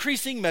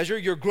increasing measure,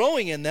 you're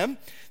growing in them,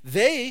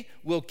 they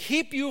will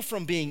keep you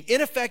from being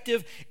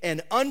ineffective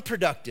and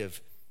unproductive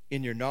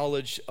in your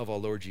knowledge of our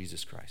Lord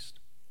Jesus Christ.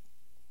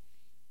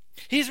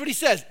 Here's what he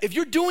says, if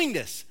you're doing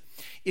this,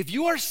 if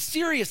you are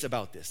serious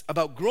about this,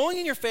 about growing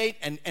in your faith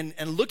and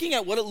looking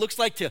at what it looks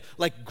like to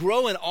like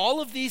grow in all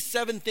of these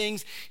 7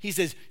 things, he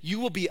says you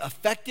will be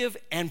effective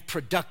and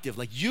productive.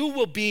 Like you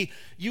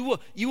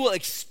will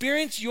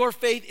experience your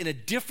faith in a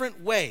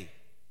different way.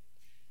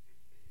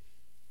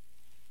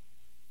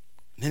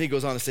 And then he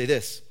goes on to say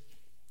this,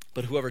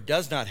 but whoever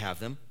does not have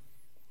them,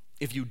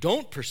 if you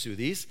don't pursue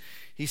these,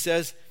 he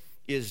says,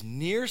 is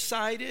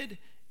nearsighted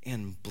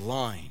and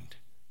blind,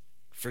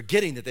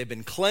 forgetting that they've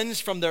been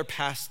cleansed from their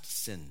past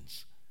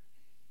sins.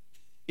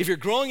 If you're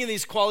growing in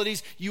these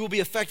qualities, you will be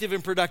effective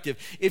and productive.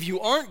 If you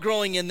aren't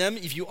growing in them,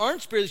 if you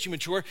aren't spiritually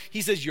mature,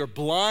 he says you're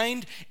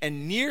blind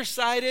and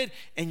nearsighted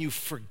and you've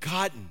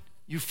forgotten.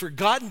 You've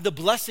forgotten the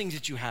blessings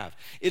that you have.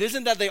 It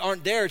isn't that they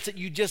aren't there, it's that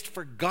you just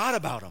forgot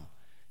about them.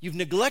 You've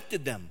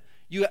neglected them.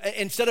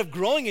 Instead of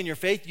growing in your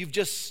faith, you've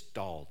just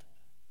stalled.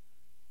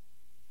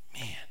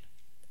 Man.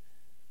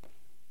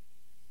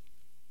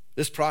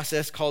 This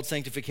process called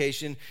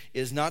sanctification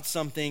is not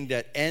something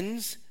that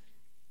ends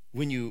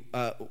when you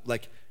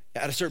like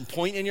at a certain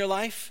point in your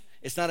life.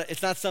 It's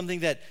not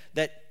something that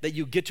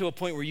you get to a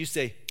point where you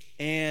say,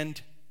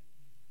 and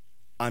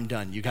I'm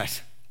done. You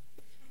guys,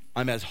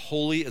 I'm as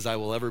holy as I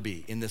will ever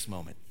be in this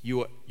moment.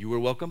 You were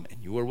welcome,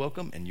 and you were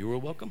welcome, and you were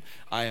welcome.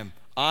 I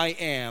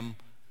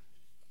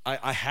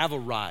have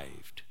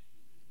arrived.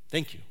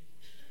 Thank you.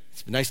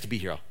 It's been nice to be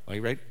here. Are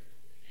you right?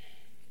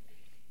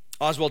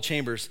 Oswald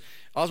Chambers,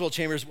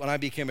 when I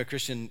became a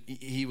Christian,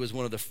 he was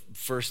one of the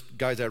first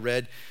guys I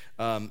read.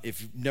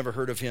 If you've never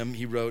heard of him,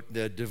 he wrote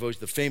the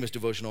famous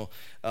devotional,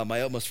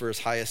 My Utmost for His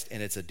Highest,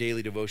 and it's a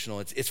daily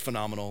devotional. It's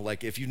phenomenal.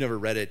 Like, if you've never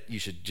read it, you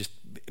should just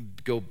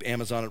go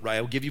Amazon it. Right,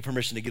 I'll give you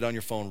permission to get on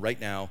your phone right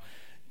now,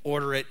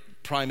 order it,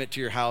 prime it to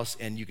your house,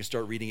 and you can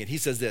start reading it. He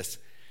says this,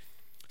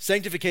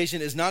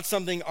 sanctification is not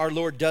something our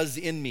Lord does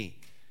in me.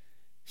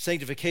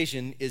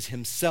 Sanctification is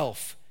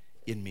himself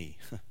in me.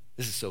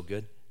 This is so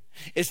good.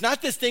 It's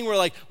not this thing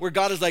where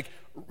God is like,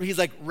 he's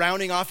like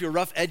rounding off your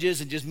rough edges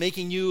and just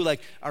making you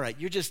like, all right,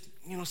 you're just,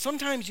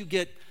 sometimes you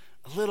get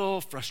a little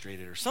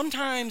frustrated, or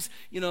sometimes,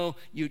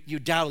 you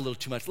doubt a little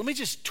too much. Let me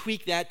just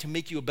tweak that to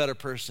make you a better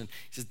person.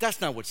 He says, that's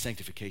not what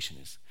sanctification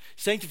is.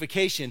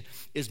 Sanctification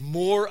is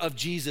more of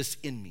Jesus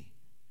in me.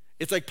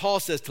 It's like Paul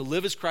says, to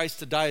live is Christ,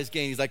 to die is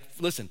gain. He's like,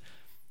 listen,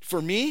 for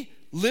me,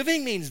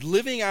 living means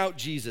living out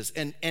Jesus.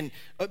 And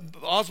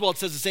Oswald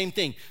says the same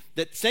thing,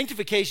 that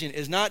sanctification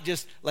is not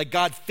just like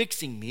God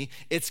fixing me,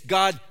 it's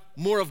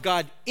more of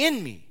God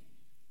in me.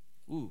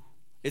 Ooh.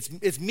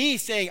 It's me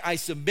saying I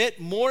submit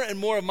more and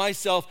more of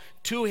myself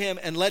to him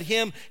and let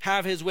him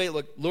have his way.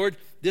 Look, Lord,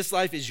 this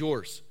life is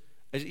yours.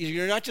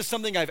 You're not just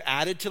something I've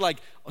added to like,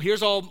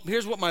 here's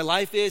what my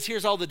life is,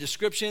 here's all the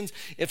descriptions.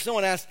 If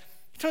someone asks,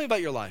 tell me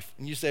about your life.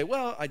 And you say,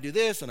 well, I do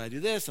this, and I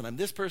do this, and I'm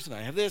this person, I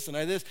have this, and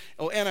I have this.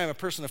 Oh, and I'm a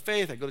person of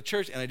faith. I go to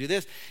church, and I do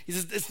this. He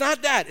says, it's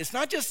not that. It's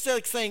not just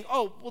like saying,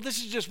 oh, well, this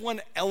is just one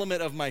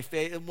element of my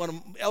faith,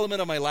 one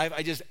element of my life.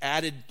 I just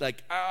added,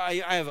 like,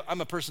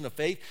 I'm a person of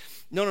faith.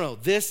 No.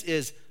 This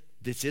is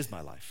my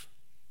life.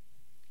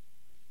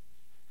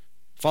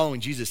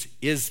 Following Jesus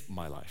is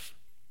my life.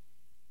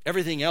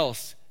 Everything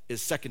else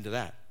is second to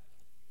that.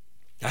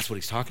 That's what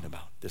he's talking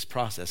about, this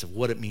process of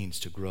what it means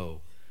to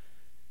grow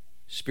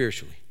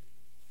spiritually.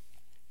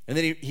 And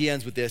then he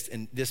ends with this,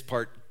 and this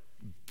part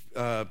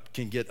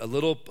can get a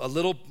little,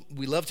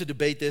 we love to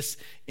debate this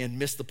and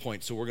miss the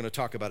point. So we're going to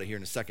talk about it here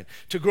in a second.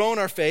 To grow in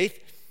our faith,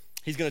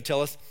 he's going to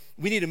tell us,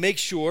 we need to make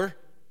sure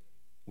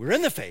we're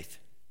in the faith.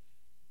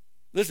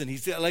 Listen,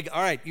 he's like,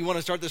 all right, you want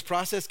to start this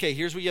process? Okay,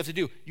 here's what you have to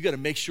do. You got to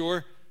make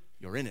sure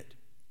you're in it.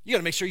 You got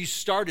to make sure you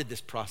started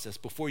this process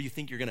before you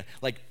think you're going to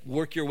like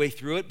work your way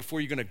through it, before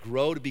you're going to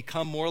grow to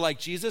become more like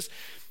Jesus.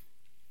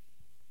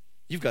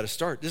 You've got to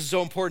start. This is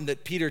so important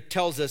that Peter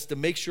tells us to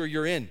make sure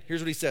you're in.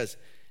 Here's what he says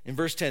in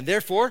verse 10.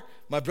 Therefore,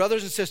 my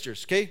brothers and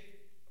sisters, okay,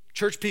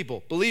 church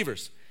people,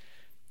 believers,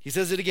 he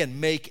says it again,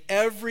 make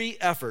every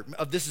effort,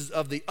 this is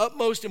of the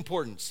utmost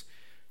importance,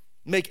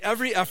 make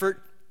every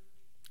effort,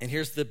 and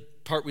here's the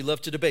part we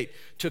love to debate,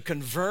 to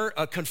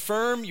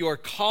confirm your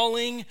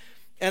calling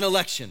and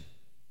election.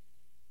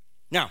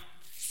 Now,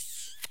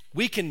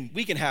 we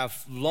can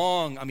have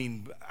long,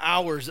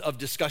 hours of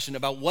discussion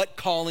about what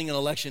calling and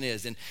election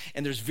is. And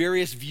there's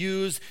various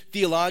views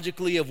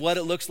theologically of what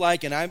it looks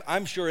like. And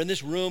I'm sure in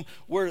this room,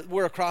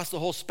 we're across the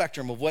whole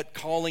spectrum of what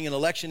calling and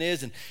election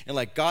is. And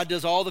like God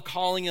does all the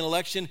calling and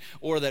election,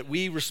 or that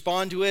we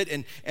respond to it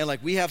and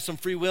like we have some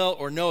free will,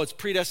 or no, it's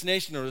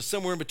predestination, or it's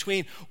somewhere in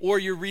between. Or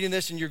you're reading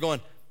this and you're going,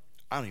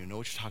 I don't even know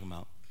what you're talking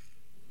about.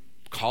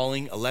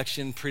 Calling,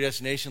 election,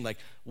 predestination, like,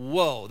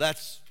 whoa,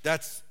 that's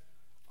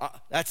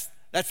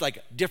like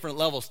different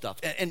level stuff.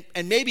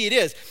 And maybe it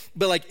is,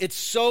 but like it's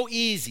so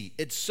easy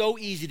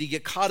to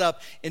get caught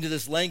up into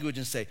this language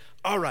and say,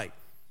 all right,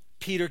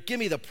 Peter, give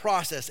me the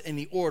process and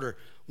the order.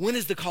 When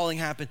does the calling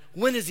happen?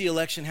 When does the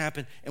election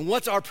happen? And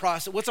what's our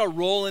process? What's our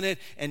role in it?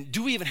 And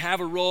do we even have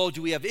a role?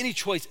 Do we have any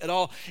choice at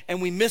all?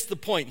 And we miss the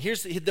point.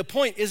 The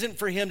point isn't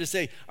for him to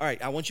say, all right,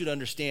 I want you to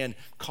understand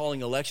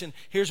calling, election.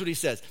 Here's what he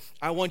says.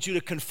 I want you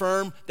to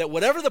confirm that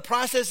whatever the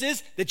process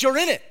is, that you're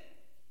in it.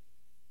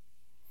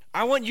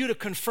 I want you to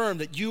confirm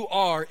that you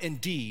are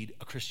indeed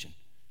a Christian.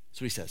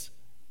 That's what he says.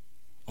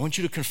 I want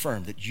you to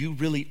confirm that you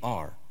really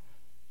are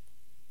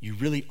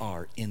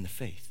in the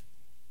faith.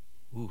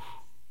 Ooh.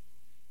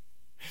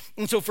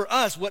 And so for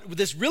us, what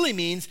this really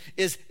means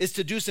is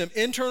to do some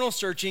internal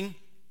searching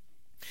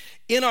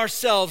in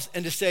ourselves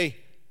and to say,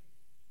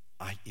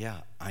 I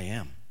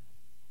am.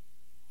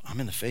 I'm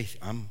in the faith.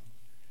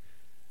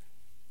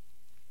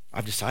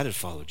 I've decided to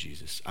follow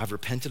Jesus. I've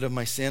repented of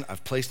my sin.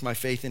 I've placed my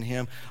faith in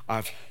him.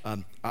 I've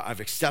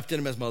accepted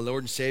him as my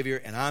Lord and Savior,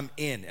 and I'm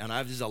in. And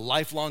this is a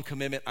lifelong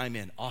commitment. I'm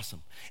in.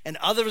 Awesome. And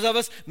others of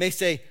us may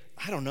say,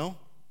 I don't know.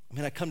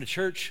 I come to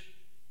church.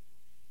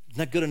 Isn't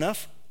that good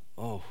enough?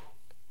 Oh,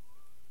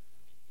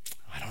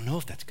 I don't know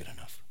if that's good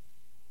enough.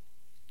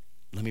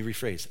 Let me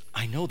rephrase.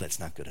 I know that's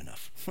not good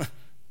enough.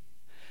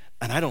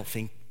 And I don't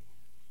think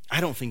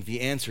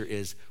the answer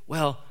is,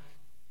 well,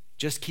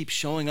 just keep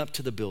showing up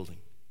to the building.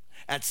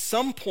 At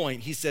some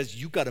point, he says,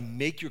 you got to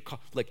make your call,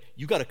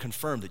 you got to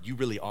confirm that you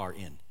really are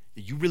in,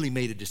 that you really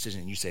made a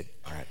decision, and you say,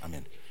 all right, I'm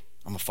in.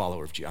 I'm a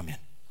follower of Jesus.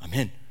 I'm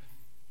in.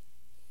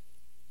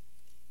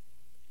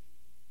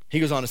 He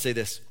goes on to say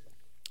this,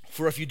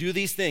 for if you do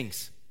these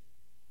things,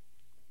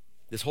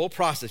 this whole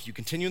process, you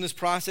continue in this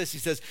process, he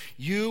says,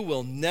 you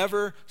will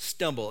never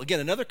stumble. Again,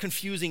 another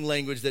confusing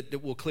language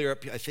that will clear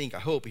up, I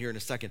hope, here in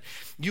a second.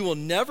 You will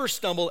never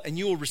stumble, and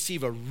you will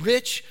receive a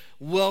rich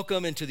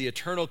welcome into the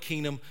eternal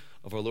kingdom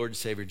of our Lord and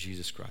Savior,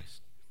 Jesus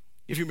Christ.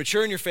 If you're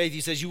mature in your faith,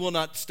 he says you will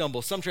not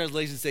stumble. Some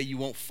translations say you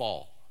won't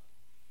fall.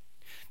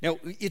 Now,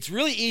 it's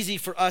really easy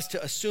for us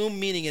to assume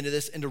meaning into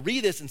this and to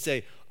read this and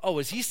say, oh,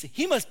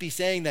 he must be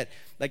saying that,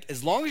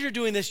 as long as you're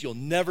doing this, you'll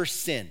never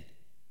sin.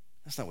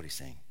 That's not what he's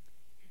saying.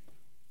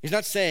 He's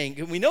not saying,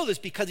 and we know this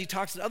because he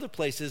talks in other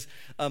places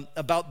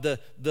about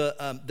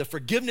the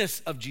forgiveness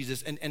of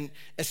Jesus, and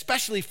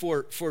especially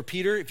for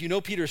Peter. If you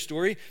know Peter's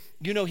story,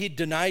 you know he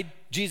denied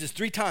Jesus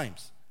 3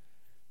 times.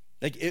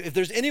 If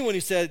there's anyone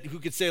who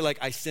could say,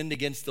 I sinned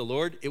against the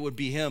Lord, it would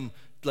be him,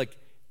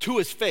 to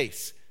his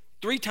face.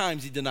 3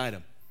 times he denied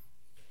him.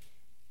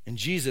 And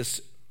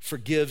Jesus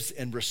forgives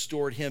and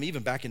restored him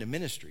even back into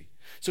ministry.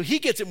 So he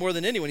gets it more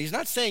than anyone. He's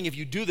not saying if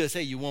you do this,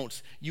 hey, you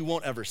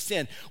won't ever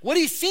sin. What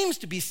he seems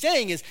to be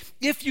saying is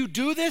if you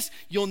do this,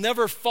 you'll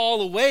never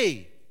fall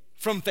away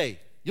from faith.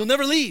 You'll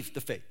never leave the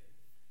faith.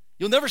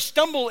 You'll never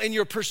stumble in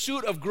your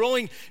pursuit of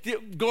growing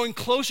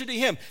closer to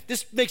him.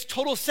 This makes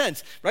total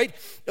sense, right?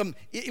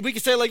 We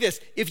can say it like this.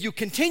 If you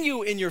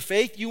continue in your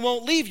faith, you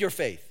won't leave your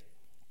faith.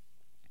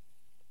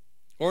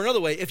 Or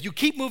another way, if you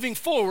keep moving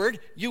forward,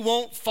 you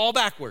won't fall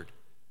backward.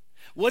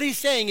 What he's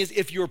saying is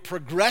if you're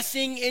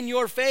progressing in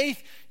your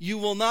faith, you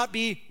will not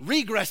be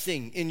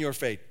regressing in your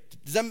faith.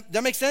 Does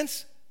that make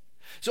sense?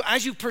 So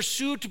as you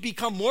pursue to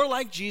become more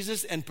like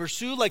Jesus and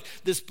pursue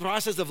this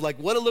process of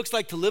what it looks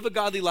like to live a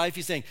godly life,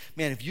 he's saying,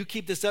 man, if you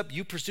keep this up,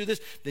 you pursue this,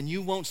 then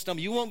you won't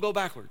stumble. You won't go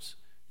backwards.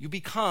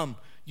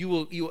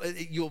 You'll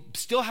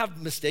still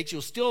have mistakes.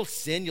 You'll still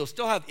sin. You'll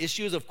still have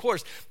issues, of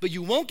course, but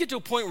you won't get to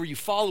a point where you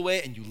fall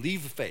away and you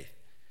leave the faith.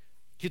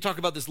 He'll talk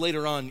about this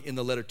later on in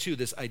the letter too,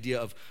 this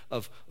idea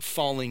of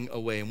falling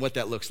away and what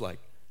that looks like.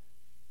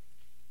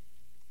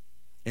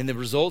 And the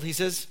result, he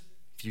says,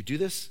 if you do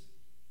this,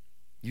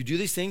 you do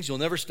these things, you'll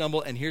never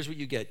stumble, and here's what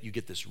you get. You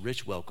get this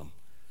rich welcome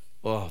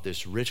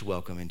this rich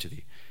welcome into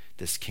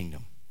this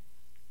kingdom.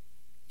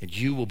 And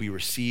you will be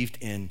received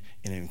in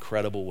an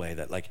incredible way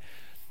that, like,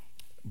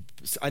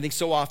 I think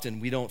so often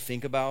we don't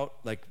think about,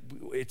 like,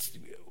 it's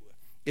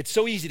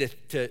so easy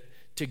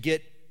to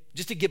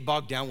get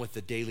bogged down with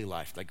the daily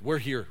life. Like, we're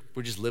here,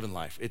 we're just living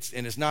life.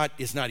 It's not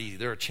easy.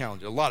 There are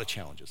challenges, a lot of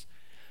challenges.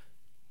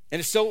 And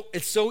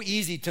it's so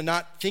easy to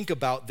not think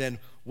about then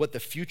what the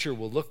future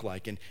will look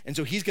like. And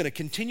so he's going to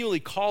continually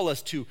call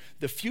us to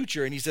the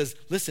future. And he says,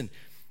 listen,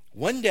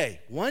 one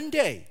day,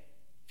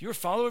 if you're a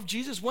follower of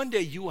Jesus, one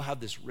day you will have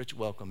this rich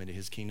welcome into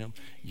his kingdom.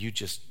 You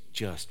just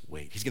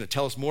wait. He's going to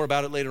tell us more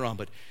about it later on,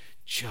 but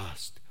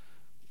just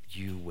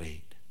you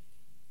wait.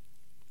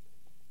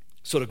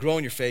 So to grow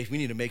in your faith, we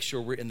need to make sure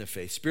we're in the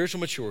faith. Spiritual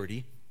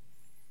maturity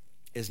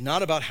is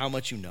not about how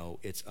much you know,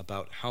 it's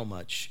about how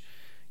much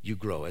you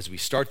grow. As we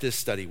start this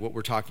study, what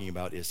we're talking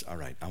about is, all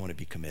right, I want to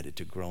be committed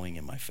to growing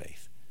in my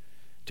faith,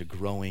 to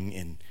growing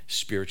in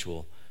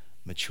spiritual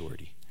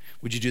maturity.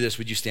 Would you do this?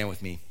 Would you stand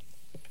with me?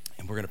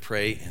 And we're going to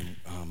pray,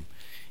 and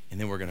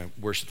then we're going to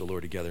worship the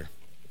Lord together.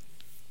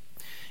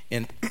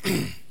 And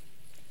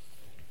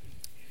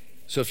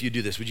so if you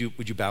do this, would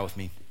you bow with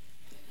me?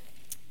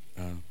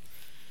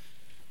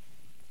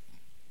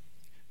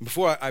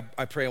 Before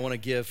I pray, I want to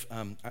give,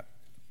 I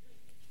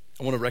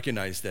want to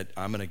recognize that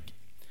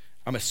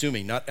I'm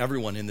assuming not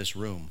everyone in this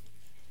room,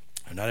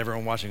 or not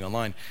everyone watching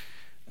online,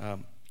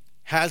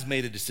 has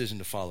made a decision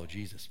to follow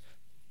Jesus.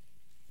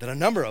 That a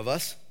number of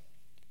us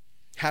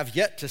have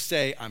yet to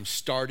say, I'm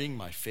starting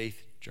my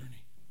faith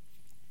journey.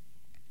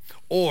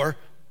 Or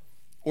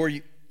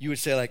you would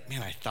say, like,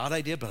 man, I thought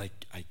I did, but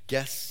I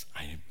guess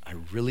I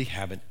really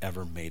haven't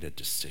ever made a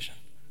decision.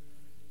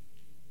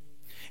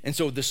 And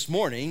so this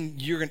morning,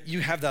 you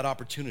have that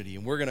opportunity,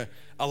 and we're going to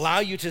allow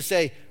you to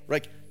say,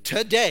 like,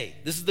 today,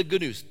 this is the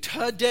good news,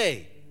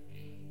 today,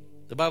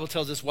 the Bible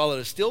tells us, while it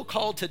is still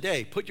called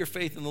today, put your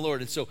faith in the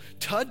Lord. And so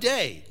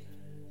today,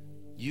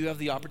 you have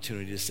the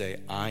opportunity to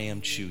say, I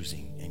am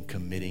choosing and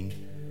committing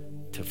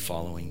to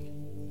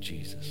following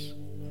Jesus.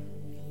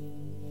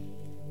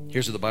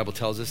 Here's what the Bible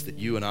tells us, that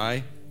you and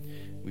I,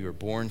 we were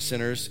born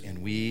sinners,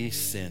 and we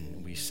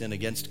sin. We sin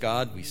against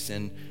God. We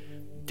sin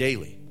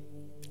daily,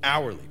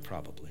 hourly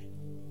probably.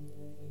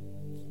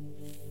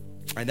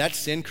 And that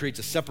sin creates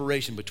a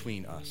separation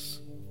between us.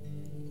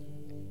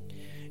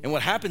 And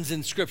what happens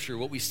in Scripture,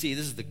 what we see,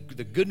 this is the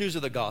good news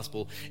of the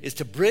gospel, is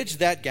to bridge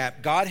that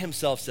gap. God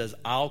himself says,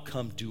 I'll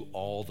come do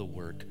all the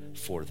work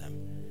for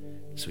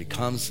them. So he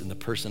comes in the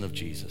person of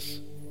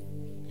Jesus.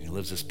 He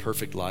lives this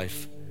perfect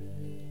life.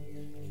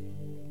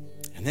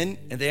 And then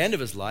at the end of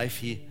his life,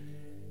 he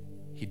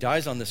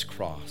dies on this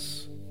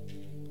cross.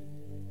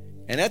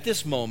 And at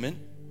this moment,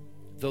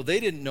 though they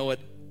didn't know it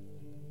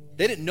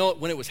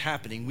when it was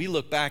happening, we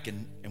look back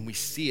and we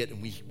see it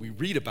and we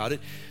read about it.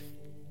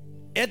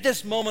 At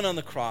this moment on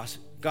the cross,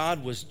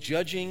 God was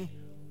judging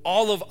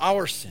all of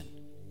our sin.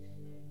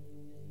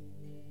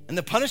 And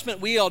the punishment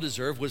we all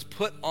deserve was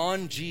put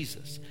on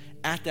Jesus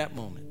at that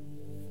moment.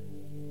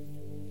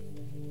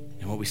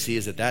 And what we see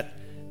is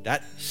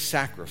that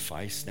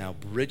sacrifice now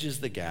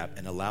bridges the gap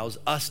and allows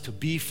us to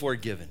be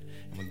forgiven.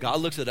 And when God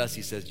looks at us,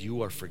 he says,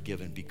 you are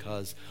forgiven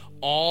because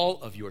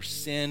all of your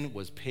sin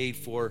was paid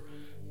for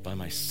by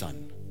my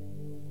son.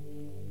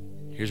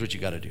 Here's what you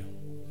got to do.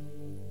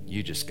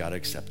 You just got to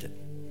accept it.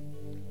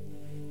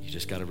 You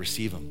just got to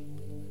receive him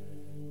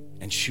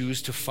and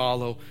choose to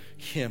follow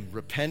him.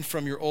 Repent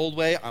from your old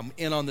way. I'm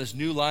in on this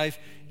new life,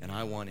 and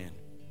I want in.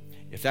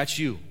 If that's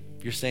you,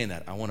 if you're saying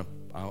that, I want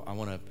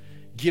to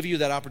give you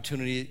that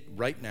opportunity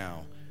right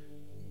now.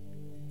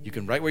 You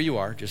can, right where you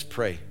are, just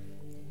pray.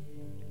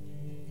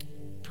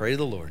 Pray to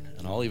the Lord,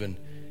 and I'll even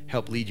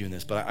help lead you in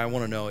this. But I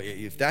want to know,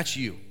 if that's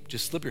you,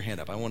 just slip your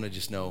hand up. I want to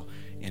just know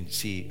and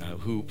see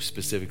who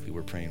specifically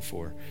we're praying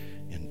for.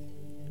 And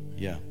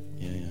yeah.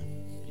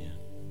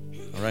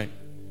 All right.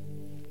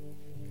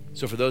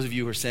 So for those of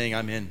you who are saying,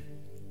 I'm in,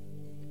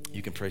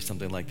 you can pray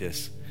something like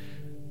this.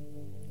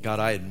 God,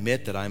 I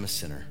admit that I'm a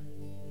sinner.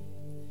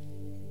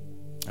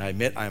 I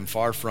admit I am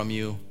far from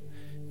you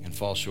and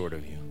fall short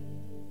of you.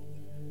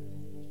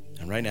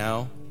 And right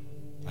now,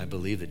 I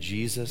believe that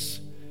Jesus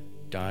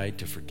died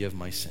to forgive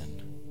my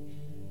sin.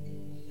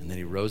 And then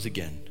he rose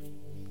again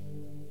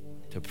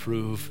to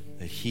prove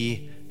that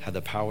he had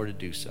the power to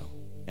do so.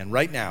 And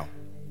right now,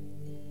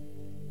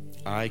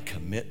 I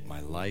commit my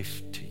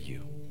life to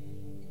you,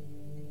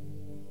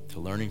 to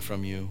learning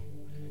from you,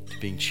 to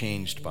being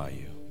changed by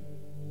you.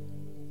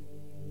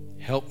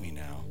 Help me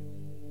now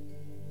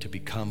to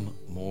become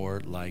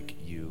more like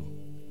you,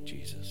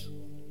 Jesus.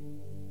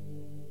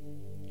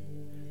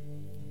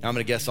 Now I'm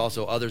going to guess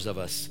also others of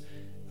us,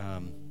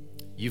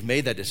 you've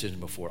made that decision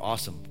before.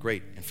 Awesome,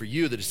 great. And for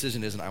you, the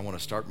decision isn't, I want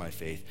to start my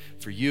faith.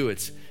 For you,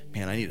 it's,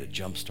 man, I need to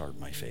jumpstart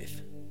my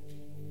faith.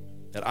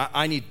 That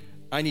I need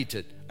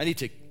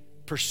to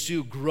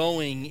pursue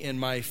growing in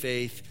my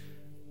faith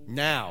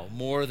now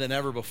more than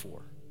ever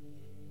before.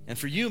 And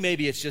for you,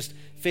 maybe it's just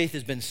faith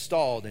has been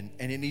stalled and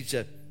it needs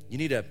you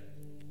need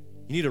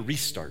a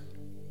restart.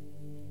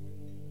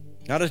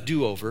 Not a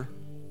do-over,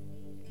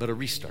 but a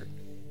restart.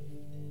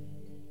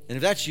 And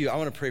if that's you, I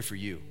want to pray for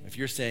you. If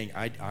you're saying,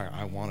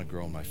 I want to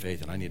grow in my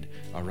faith and I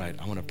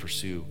want to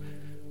pursue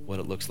what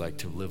it looks like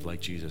to live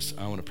like Jesus,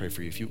 I want to pray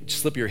for you. If you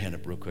slip your hand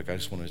up real quick, I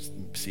just want to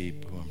see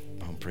who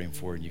I'm praying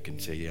for, and you can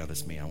say, yeah,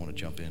 that's me. I want to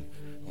jump in.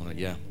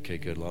 Yeah, okay,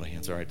 good. A lot of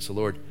hands. All right, so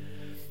Lord,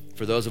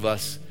 for those of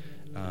us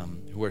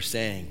who are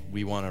saying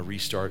we want to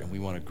restart and we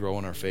want to grow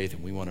in our faith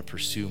and we want to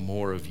pursue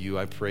more of you,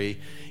 I pray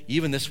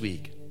even this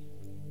week,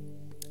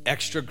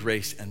 extra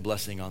grace and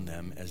blessing on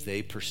them as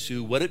they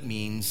pursue what it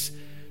means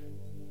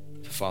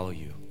to follow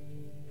you,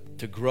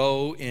 to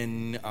grow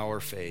in our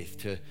faith,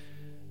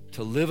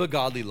 to live a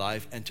godly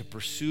life, and to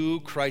pursue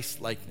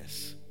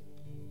Christ-likeness.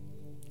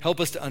 Help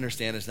us to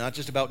understand it's not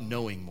just about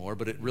knowing more,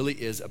 but it really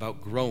is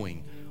about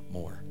growing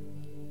more.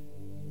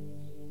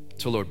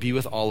 So Lord, be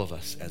with all of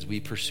us as we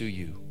pursue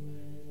you.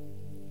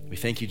 We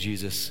thank you,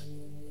 Jesus.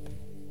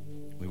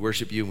 We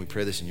worship you, and we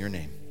pray this in your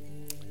name.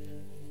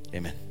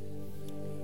 Amen.